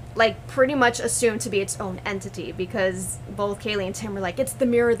 like, pretty much assumed to be its own entity, because both Kaylee and Tim were like, it's the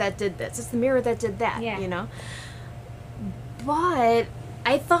mirror that did this, it's the mirror that did that, you know? But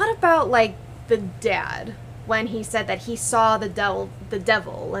I thought about, like, the dad when he said that he saw the devil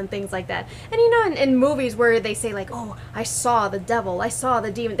and things like that. And you know, in movies where they say like, "Oh, I saw the devil, I saw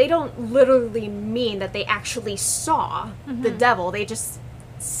the demon," they don't literally mean that they actually saw the devil. They just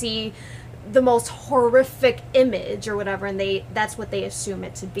see the most horrific image or whatever, and that's what they assume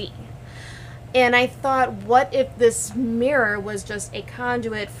it to be. And I thought, what if this mirror was just a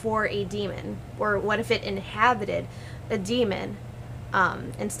conduit for a demon? Or what if it inhabited a demon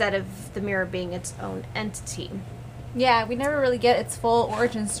instead of the mirror being its own entity? Yeah, we never really get its full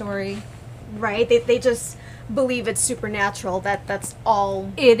origin story. Right? They just believe it's supernatural. That's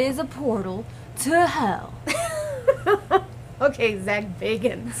all. It is a portal to hell. Okay, Zach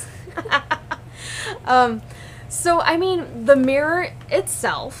Bagans. So, I mean, the mirror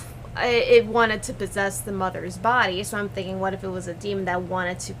itself, it wanted to possess the mother's body, so I'm thinking, what if it was a demon that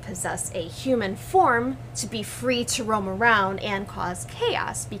wanted to possess a human form to be free to roam around and cause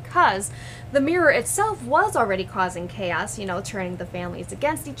chaos? Because the mirror itself was already causing chaos, you know, turning the families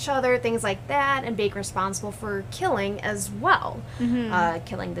against each other, things like that, and being responsible for killing as well,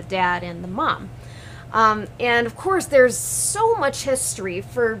 killing the dad and the mom. And of course, there's so much history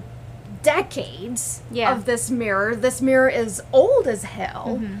for decades of this mirror. This mirror is old as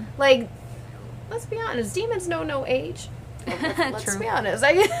hell. Like, let's be honest, demons know no age. Let's be honest.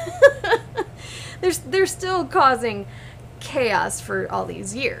 They're still causing chaos for all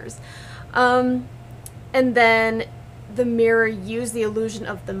these years. And then the mirror used the illusion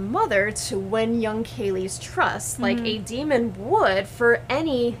of the mother to win young Kaylee's trust, like a demon would for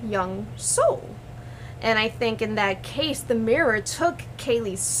any young soul. And I think in that case, the mirror took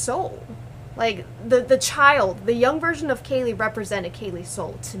Kaylee's soul. Like, the child, the young version of Kaylee represented Kaylee's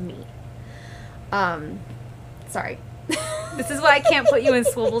soul to me. Sorry. This is why I can't put you in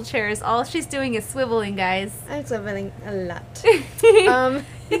swivel chairs. All she's doing is swiveling, guys. I'm swiveling a lot. You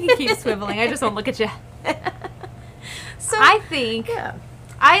can keep swiveling. I just won't look at you. So I think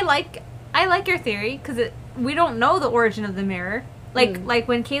I like your theory because we don't know the origin of the mirror. Like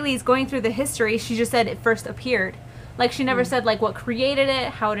when Kaylee's going through the history, she just said it first appeared. Like, she never said, like, what created it,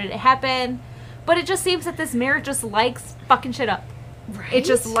 how did it happen. But it just seems that this mirror just likes fucking shit up. Right? It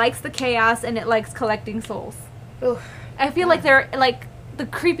just likes the chaos, and it likes collecting souls. Oof. I feel like the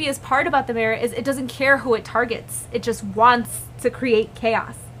creepiest part about the mirror is it doesn't care who it targets. It just wants to create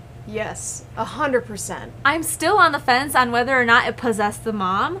chaos. Yes, 100%. I'm still on the fence on whether or not it possessed the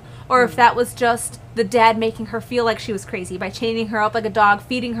mom, or if that was just the dad making her feel like she was crazy by chaining her up like a dog,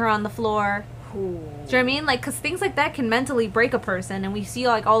 feeding her on the floor. Ooh. Do you know what I mean? Like, because things like that can mentally break a person, and we see,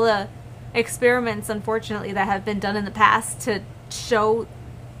 like, all the experiments, unfortunately, that have been done in the past to show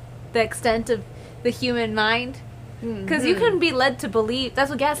the extent of the human mind. Because you can be led to believe, that's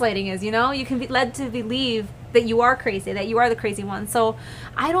what gaslighting is, you know? You can be led to believe that you are crazy, that you are the crazy one. So,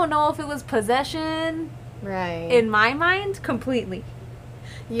 I don't know if it was possession in my mind, completely.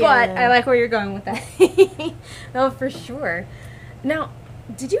 Yeah. But I like where you're going with that. No, for sure. Now,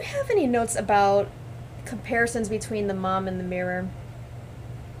 did you have any notes about comparisons between the mom and the mirror?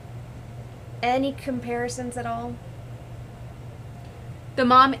 Any comparisons at all? The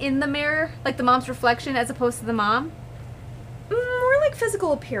mom in the mirror? Like the mom's reflection as opposed to the mom? More like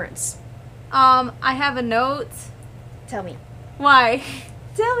physical appearance. I have a note. Tell me. Why?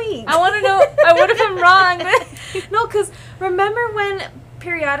 Tell me. I want to know. What if I'm wrong? No, because remember when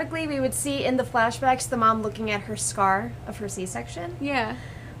periodically we would see in the flashbacks the mom looking at her scar of her C-section? Yeah.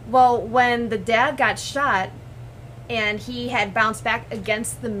 Well, when the dad got shot and he had bounced back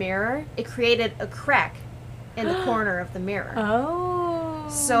against the mirror, it created a crack in the corner of the mirror. Oh.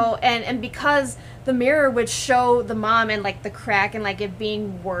 So, and because the mirror would show the mom and, like, the crack and, like, it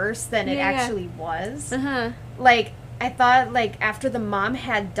being worse than it actually was, like, I thought, like, after the mom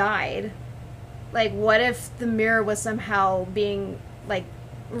had died, like, what if the mirror was somehow being, like,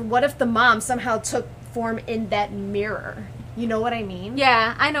 what if the mom somehow took form in that mirror? You know what I mean?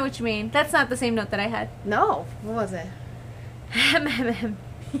 Yeah, I know what you mean. That's not the same note that I had. No. What was it?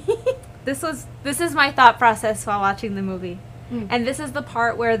 This is my thought process while watching the movie. And this is the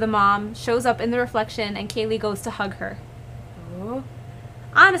part where the mom shows up in the reflection and Kaylee goes to hug her. Oh.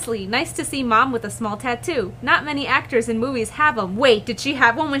 Honestly, nice to see mom with a small tattoo. Not many actors in movies have them. Wait, did she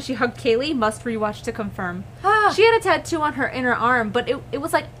have one when she hugged Kaylee? Must rewatch to confirm. She had a tattoo on her inner arm, but it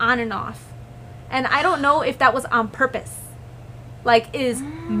was like on and off. And I don't know if that was on purpose. Like, is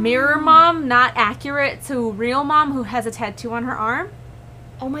mirror mom not accurate to real mom who has a tattoo on her arm?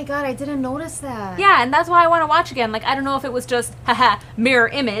 Oh my god, I didn't notice that. Yeah, and that's why I want to watch again. Like, I don't know if it was just, mirror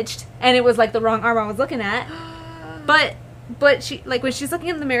imaged, and it was like the wrong arm I was looking at. But she, like, when she's looking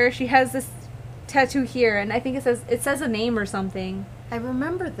in the mirror, she has this tattoo here, and I think it says a name or something. I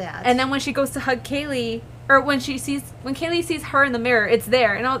remember that. And then when she goes to hug Kaylee, or when Kaylee sees her in the mirror, it's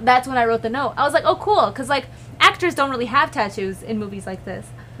there. And that's when I wrote the note. I was like, oh, cool. Because, like, actors don't really have tattoos in movies like this.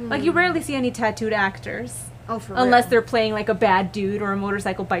 Like, you rarely see any tattooed actors. Oh, for unless real? they're playing, like, a bad dude or a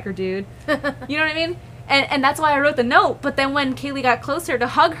motorcycle biker dude. You know what I mean? And that's why I wrote the note. But then when Kaylee got closer to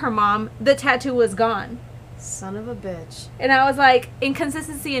hug her mom, the tattoo was gone. Son of a bitch. And I was like,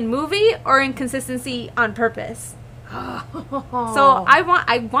 inconsistency in movie or inconsistency on purpose? So I want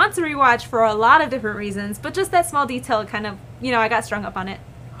to rewatch for a lot of different reasons, but just that small detail kind of, I got strung up on it.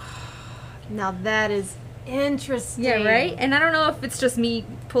 Now that is interesting. Yeah, right? And I don't know if it's just me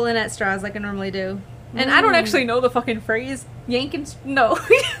pulling at straws like I normally do. And I don't actually know the fucking phrase. No.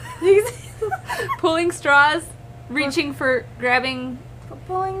 Pulling straws, reaching for, grabbing.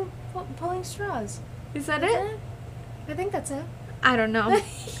 Pulling straws. Is that it? I think that's it. I don't know.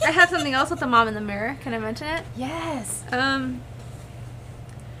 I have something else with the mom in the mirror. Can I mention it? Yes.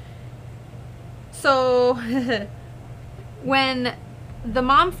 So, when the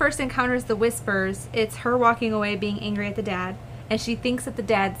mom first encounters the whispers, it's her walking away being angry at the dad, and she thinks that the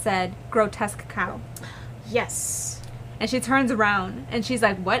dad said, grotesque cow. Yes. And she turns around, and she's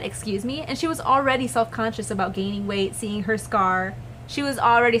like, what, excuse me? And she was already self-conscious about gaining weight, seeing her scar. She was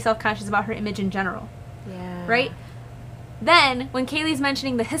already self-conscious about her image in general. Yeah. Right? Then, when Kaylee's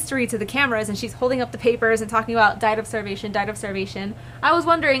mentioning the history to the cameras and she's holding up the papers and talking about died of starvation, I was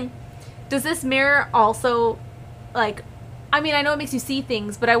wondering, does this mirror also, like, I mean, I know it makes you see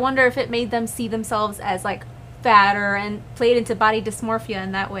things, but I wonder if it made them see themselves as, like, fatter and played into body dysmorphia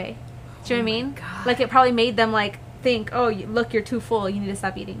in that way. Do you know what I mean? God. Like, it probably made them, like, think, oh, look, you're too full, you need to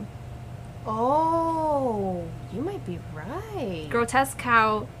stop eating. Oh, you might be right. Grotesque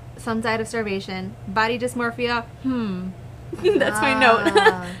cow, some died of starvation, body dysmorphia, That's my note.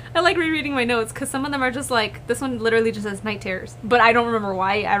 I like rereading my notes because some of them are just like, this one literally just says night terrors. But I don't remember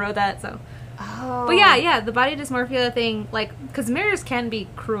why I wrote that, so. Oh. But yeah, the body dysmorphia thing, like, because mirrors can be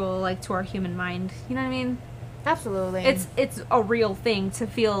cruel, like, to our human mind. You know what I mean? Absolutely. It's a real thing to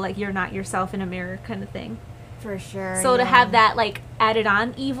feel like you're not yourself in a mirror kind of thing. For sure. So yeah. to have that, like, added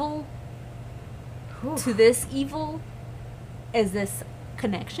on evil Oof. to this evil, is this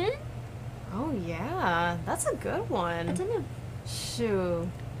connection? Oh, yeah. That's a good one. I don't know. Shoot.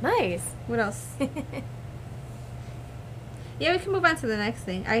 Nice. What else? Yeah, we can move on to the next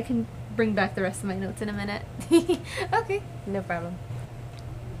thing. I can bring back the rest of my notes in a minute. Okay. No problem.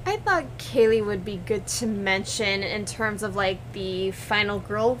 I thought Kaylee would be good to mention in terms of, like, the final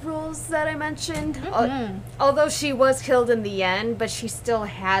girl rules that I mentioned. Mm-hmm. Although she was killed in the end, but she still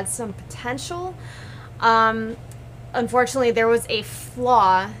had some potential. Unfortunately, there was a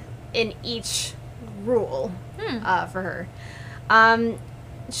flaw in each rule for her.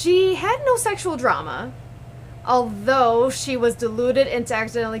 She had no sexual drama, although she was deluded into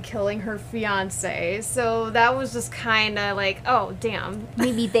accidentally killing her fiance. So that was just kind of like, oh, damn.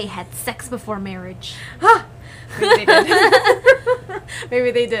 Maybe they had sex before marriage. Huh. Maybe they did.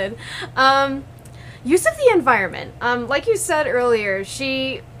 Maybe they did. Use of the environment. Like you said earlier,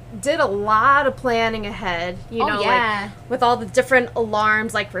 she did a lot of planning ahead, like with all the different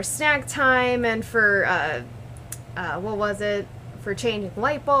alarms, like for snack time and for what was it, for changing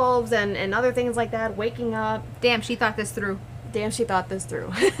light bulbs and other things like that, waking up. Damn, she thought this through.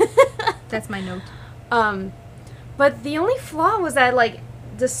 That's my note. But the only flaw was that, like,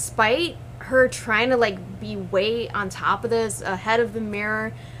 despite her trying to, like, be way on top of this, ahead of the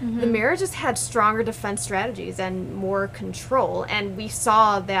mirror, the mirror just had stronger defense strategies and more control, and we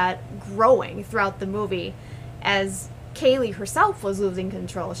saw that growing throughout the movie as Kaylee herself was losing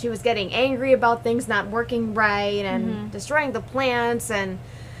control. She was getting angry about things not working right and destroying the plants, and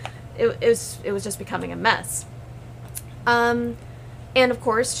it was just becoming a mess. And of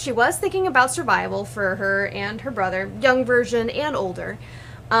course, she was thinking about survival for her and her brother, young version and older.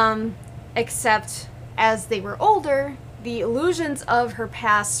 Except as they were older, the illusions of her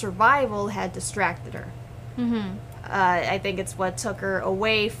past survival had distracted her. I think it's what took her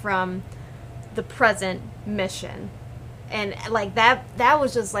away from the present mission. And, like, that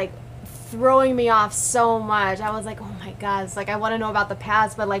was just, like, throwing me off so much. I was like, oh my god, it's like, I want to know about the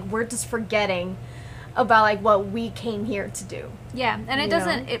past, but, like, we're just forgetting about, like, what we came here to do. Yeah, and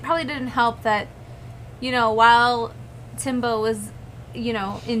it probably didn't help that, while Timbo was,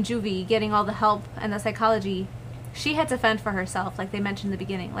 in juvie getting all the help and the psychology, she had to fend for herself, like they mentioned in the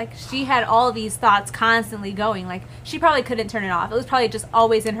beginning. Like, she had all these thoughts constantly going. Like, she probably couldn't turn it off. It was probably just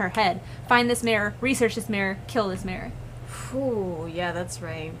always in her head. Find this mirror, research this mirror, kill this mirror. Ooh, yeah, that's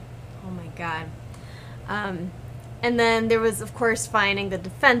right. Oh my god. And then there was, of course, finding the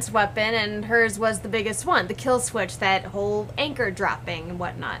defense weapon, and hers was the biggest one, the kill switch, that whole anchor dropping and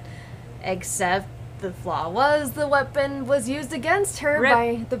whatnot. Except the flaw was the weapon was used against her Rip.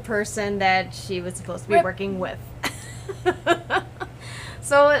 by the person that she was supposed to be Rip. working with.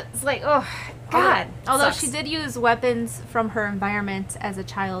 So it's like, oh, God. Although sucks. she did use weapons from her environment as a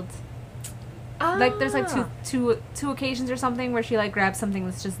child. Like, there's like two occasions or something where she like grabs something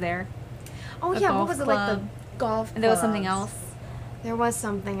that's just there. Oh, a yeah, what golf was it, like the club. golf And there was something clubs. else. There was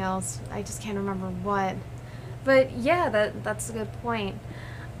something else. I just can't remember what. But yeah, that's a good point.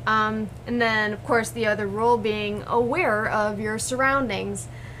 And then, of course, the other rule being aware of your surroundings.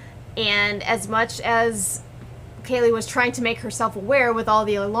 And as much as Kaylee was trying to make herself aware with all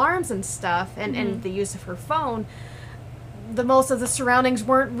the alarms and stuff and the use of her phone, the most of the surroundings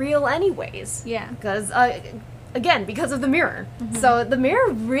weren't real anyways. Yeah. Because, again, because of the mirror. So the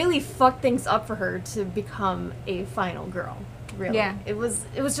mirror really fucked things up for her to become a final girl. Really. Yeah. It was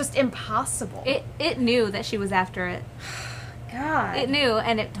just impossible. It knew that she was after it. God. It knew,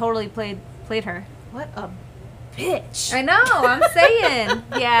 and it totally played her. What a bitch. I know, I'm saying.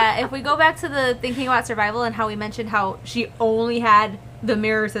 Yeah, if we go back to the thinking about survival and how we mentioned how she only had the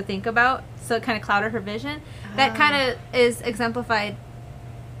mirror to think about, so it kind of clouded her vision, that kind of is exemplified,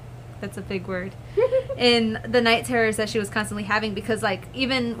 that's a big word, in the night terrors that she was constantly having, because, like,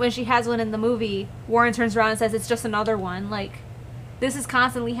 even when she has one in the movie, Warren turns around and says, it's just another one. Like, this is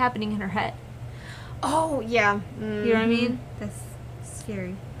constantly happening in her head. Oh, yeah. You know what I mean? That's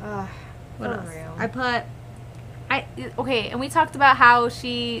scary. What else? Unreal. Okay, and we talked about how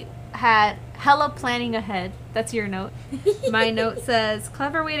she had hella planning ahead. That's your note. My note says,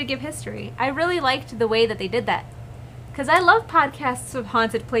 clever way to give history. I really liked the way that they did that. Because I love podcasts of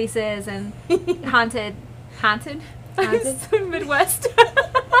haunted places and haunted? Midwest.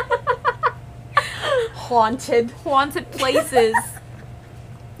 Haunted places.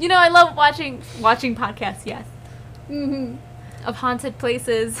 You know, I love watching podcasts, yes. Of haunted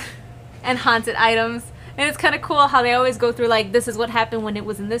places and haunted items. And it's kind of cool how they always go through, like, this is what happened when it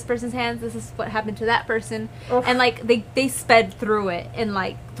was in this person's hands, this is what happened to that person. And, like, they sped through it. In,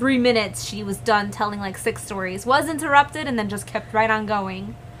 like, 3 minutes, she was done telling, like, 6 stories. Was interrupted and then just kept right on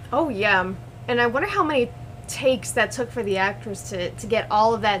going. Oh, yeah. And I wonder how many takes that took for the actress to get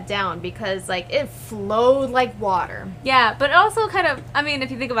all of that down, because, like, it flowed like water. Yeah, but it also kind of, I mean,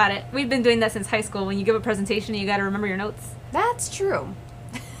 if you think about it, we've been doing that since high school. When you give a presentation, you got to remember your notes. That's true.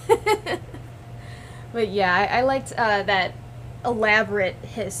 But yeah, I liked that elaborate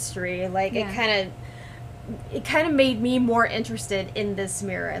history. Like, Yeah. it kind of made me more interested in this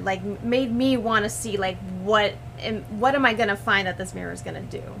mirror. Like, made me want to see, like, what am I gonna find that this mirror is gonna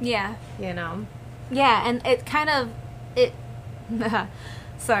do? Yeah. You know? Yeah, and it kind of,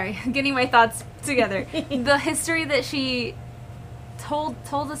 sorry, getting my thoughts together. The history that she told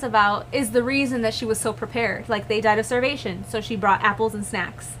us about is the reason that she was so prepared. Like, they died of starvation, so she brought apples and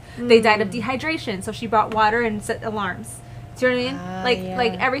snacks. They died of dehydration, so she brought water and set alarms. Do you know what I mean?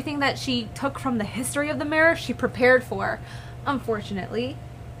 Like everything that she took from the history of the mirror, she prepared for. Unfortunately,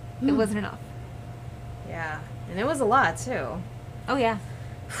 it wasn't enough. Yeah. And it was a lot, too. Oh, yeah.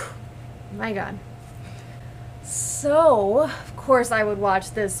 My God. So, of course I would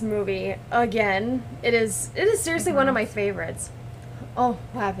watch this movie again. It is seriously one of my favorites. Oh,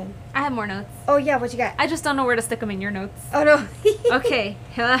 what happened? I have more notes. Oh, yeah, what you got? I just don't know where to stick them in your notes. Oh, no. Okay,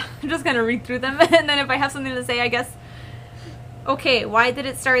 I'm just going to read through them, and then if I have something to say, I guess... Okay, why did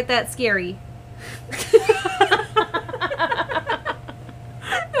it start that scary? That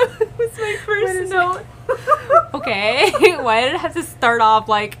was my first note. Okay, why did it have to start off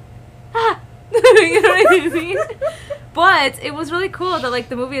like... You know what I mean? But it was really cool that, like,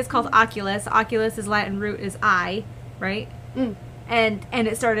 the movie is called Oculus. Oculus is Latin root is eye, right? And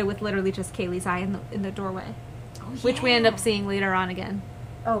it started with literally just Kaylee's eye in the doorway, which we end up seeing later on again.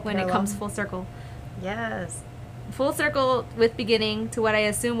 When it comes full circle. Yes. Full circle with beginning to what I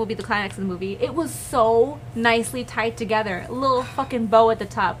assume will be the climax of the movie. It was so nicely tied together. A little fucking bow at the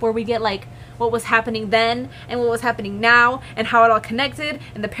top where we get, like, what was happening then and what was happening now and how it all connected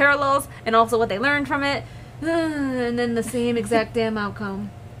and the parallels and also what they learned from it. And then the same exact damn outcome.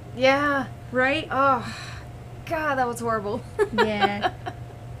 Yeah. Right? Oh, God, that was horrible. Yeah.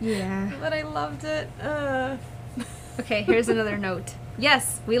 Yeah. But I loved it. Okay, here's another note.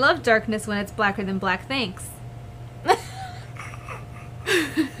 Yes, we love darkness when it's blacker than black. Thanks.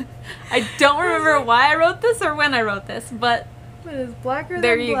 I don't remember why I wrote this or when I wrote this, but It is blacker than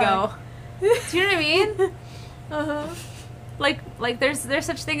there black. you go. Do you know what I mean? Uh-huh. Like there's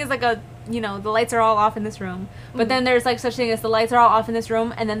such thing as like a, you know, the lights are all off in this room, but then there's like such thing as the lights are all off in this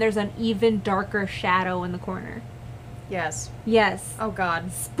room, and then there's an even darker shadow in the corner. Yes. Yes. Oh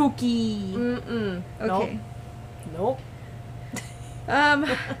God. Spooky. Mm-mm. Okay. Nope.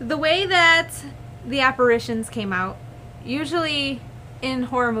 The way that the apparitions came out, usually in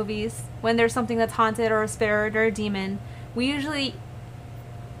horror movies, when there's something that's haunted or a spirit or a demon, we usually,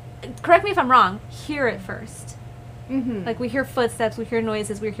 correct me if I'm wrong, hear it first. Mm-hmm. Like we hear footsteps, we hear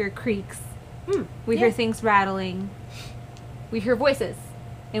noises, we hear creaks, we Yeah. hear things rattling, we hear voices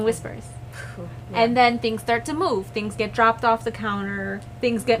and whispers. Yeah. And then things start to move. Things get dropped off the counter.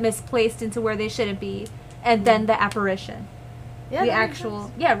 Things get misplaced into where they shouldn't be. And then the apparition. Yeah, The that makes actual...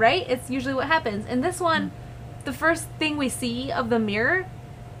 sense. Yeah, right? It's usually what happens. In this one, the first thing we see of the mirror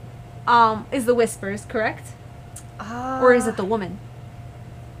is the whispers, correct? Or is it the woman?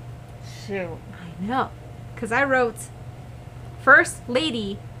 Shoot. I know. Because I wrote first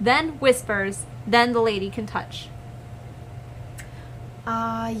lady, then whispers, then the lady can touch.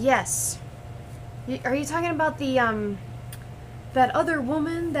 Yes. Are you talking about the, that other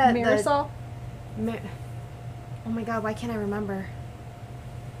woman that... Marisol? Oh my God, why can't I remember?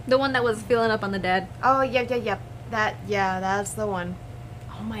 The one that was filling up on the dead. Oh, yeah. That's the one.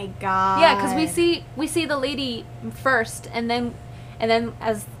 Oh my God. Yeah, because we see the lady first, and then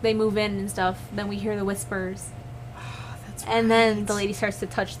as they move in and stuff, then we hear the whispers, That's and then right. the lady starts to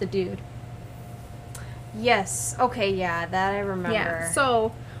touch the dude. Yes. Okay, yeah, that I remember. Yeah.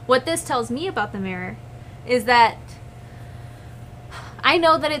 So what this tells me about the mirror is that I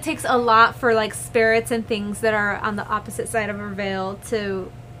know that it takes a lot for like spirits and things that are on the opposite side of our veil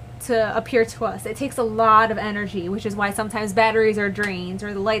to appear to us. It takes a lot of energy, which is why sometimes batteries are drained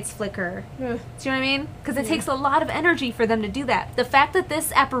or the lights flicker. Yeah. Do you know what I mean? Because it takes a lot of energy for them to do that. The fact that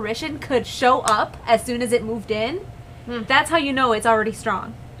this apparition could show up as soon as it moved in, that's how you know it's already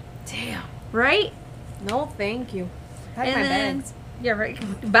strong. Damn. Right? No, thank you. Pack And my then- bags. Yeah,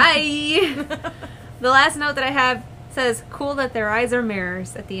 right. Bye! The last note that I have says, cool that their eyes are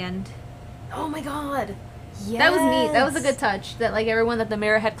mirrors at the end. Oh my God. Yes. That was neat. That was a good touch. That like everyone that the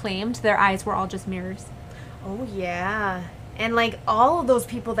mirror had claimed, their eyes were all just mirrors. Oh yeah. And like all of those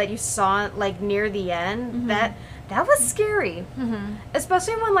people that you saw like near the end, that was scary. Mm-hmm.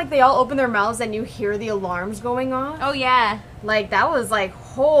 Especially when like they all open their mouths and you hear the alarms going off. Oh yeah. Like that was like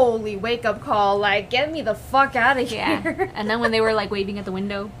holy wake up call. Like get me the fuck out of Yeah. here. And then when they were like waving at the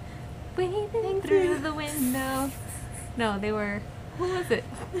window. Waving through the window. No, they were... Who was it?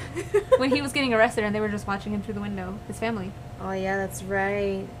 When he was getting arrested and they were just watching him through the window. His family. Oh yeah, that's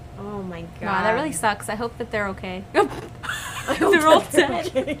right. Oh my God. Wow, that really sucks. I hope that they're okay. I hope They're all that they're dead.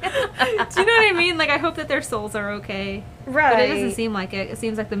 okay. Do you know what I mean? Like, I hope that their souls are okay. Right. But it doesn't seem like it. It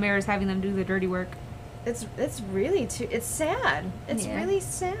seems like the mirror's having them do the dirty work. It's really too. It's sad. It's Yeah. really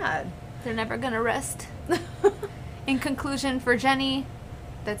sad. They're never gonna rest. In conclusion, for Jenny,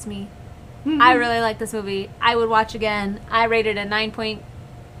 that's me. I really like this movie. I would watch again. I rated a 9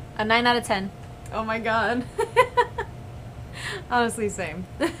 out of 10. Oh my God. Honestly, same.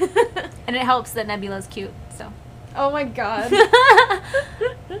 And it helps that Nebula's cute, so. Oh my God.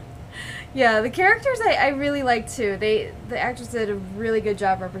 Yeah, the characters I really like too. The actors did a really good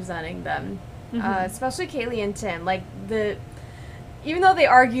job representing them, especially Kaylee and Tim. Like even though they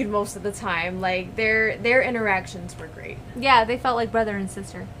argued most of the time, like their interactions were great. Yeah, they felt like brother and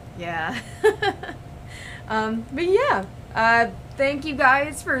sister. Yeah. But yeah, thank you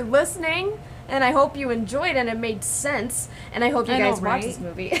guys for listening, and I hope you enjoyed and it made sense, and I hope you I know, guys watch right? this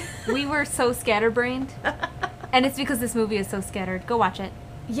movie. We were so scatterbrained. And it's because this movie is so scattered. Go watch it.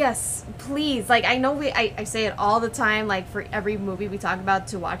 Yes, please. Like, I know I say it all the time, like, for every movie we talk about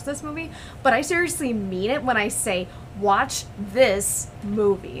to watch this movie, but I seriously mean it when I say, watch this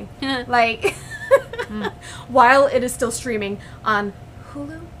movie. Like, while it is still streaming on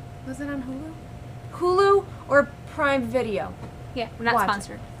Hulu? Was it on Hulu? Hulu or Prime Video? Yeah, we're not Watch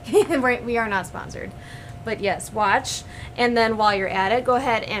sponsored. Right, we are not sponsored. But yes, watch. And then while you're at it, go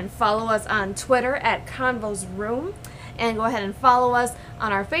ahead and follow us on Twitter at Convo's Room. And go ahead and follow us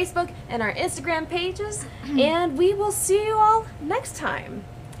on our Facebook and our Instagram pages. And we will see you all next time.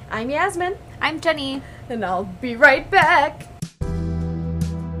 I'm Yasmin. I'm Jenny. And I'll be right back.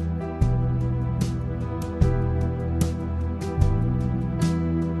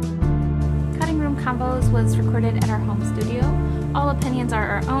 Cutting Room Combos was recorded at our home studio. All opinions are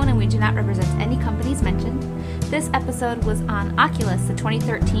our own and we do not represent any companies mentioned. This episode was on Oculus, the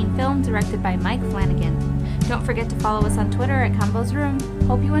 2013 film directed by Mike Flanagan. Don't forget to follow us on Twitter at Combos Room.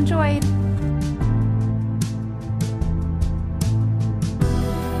 Hope you enjoyed!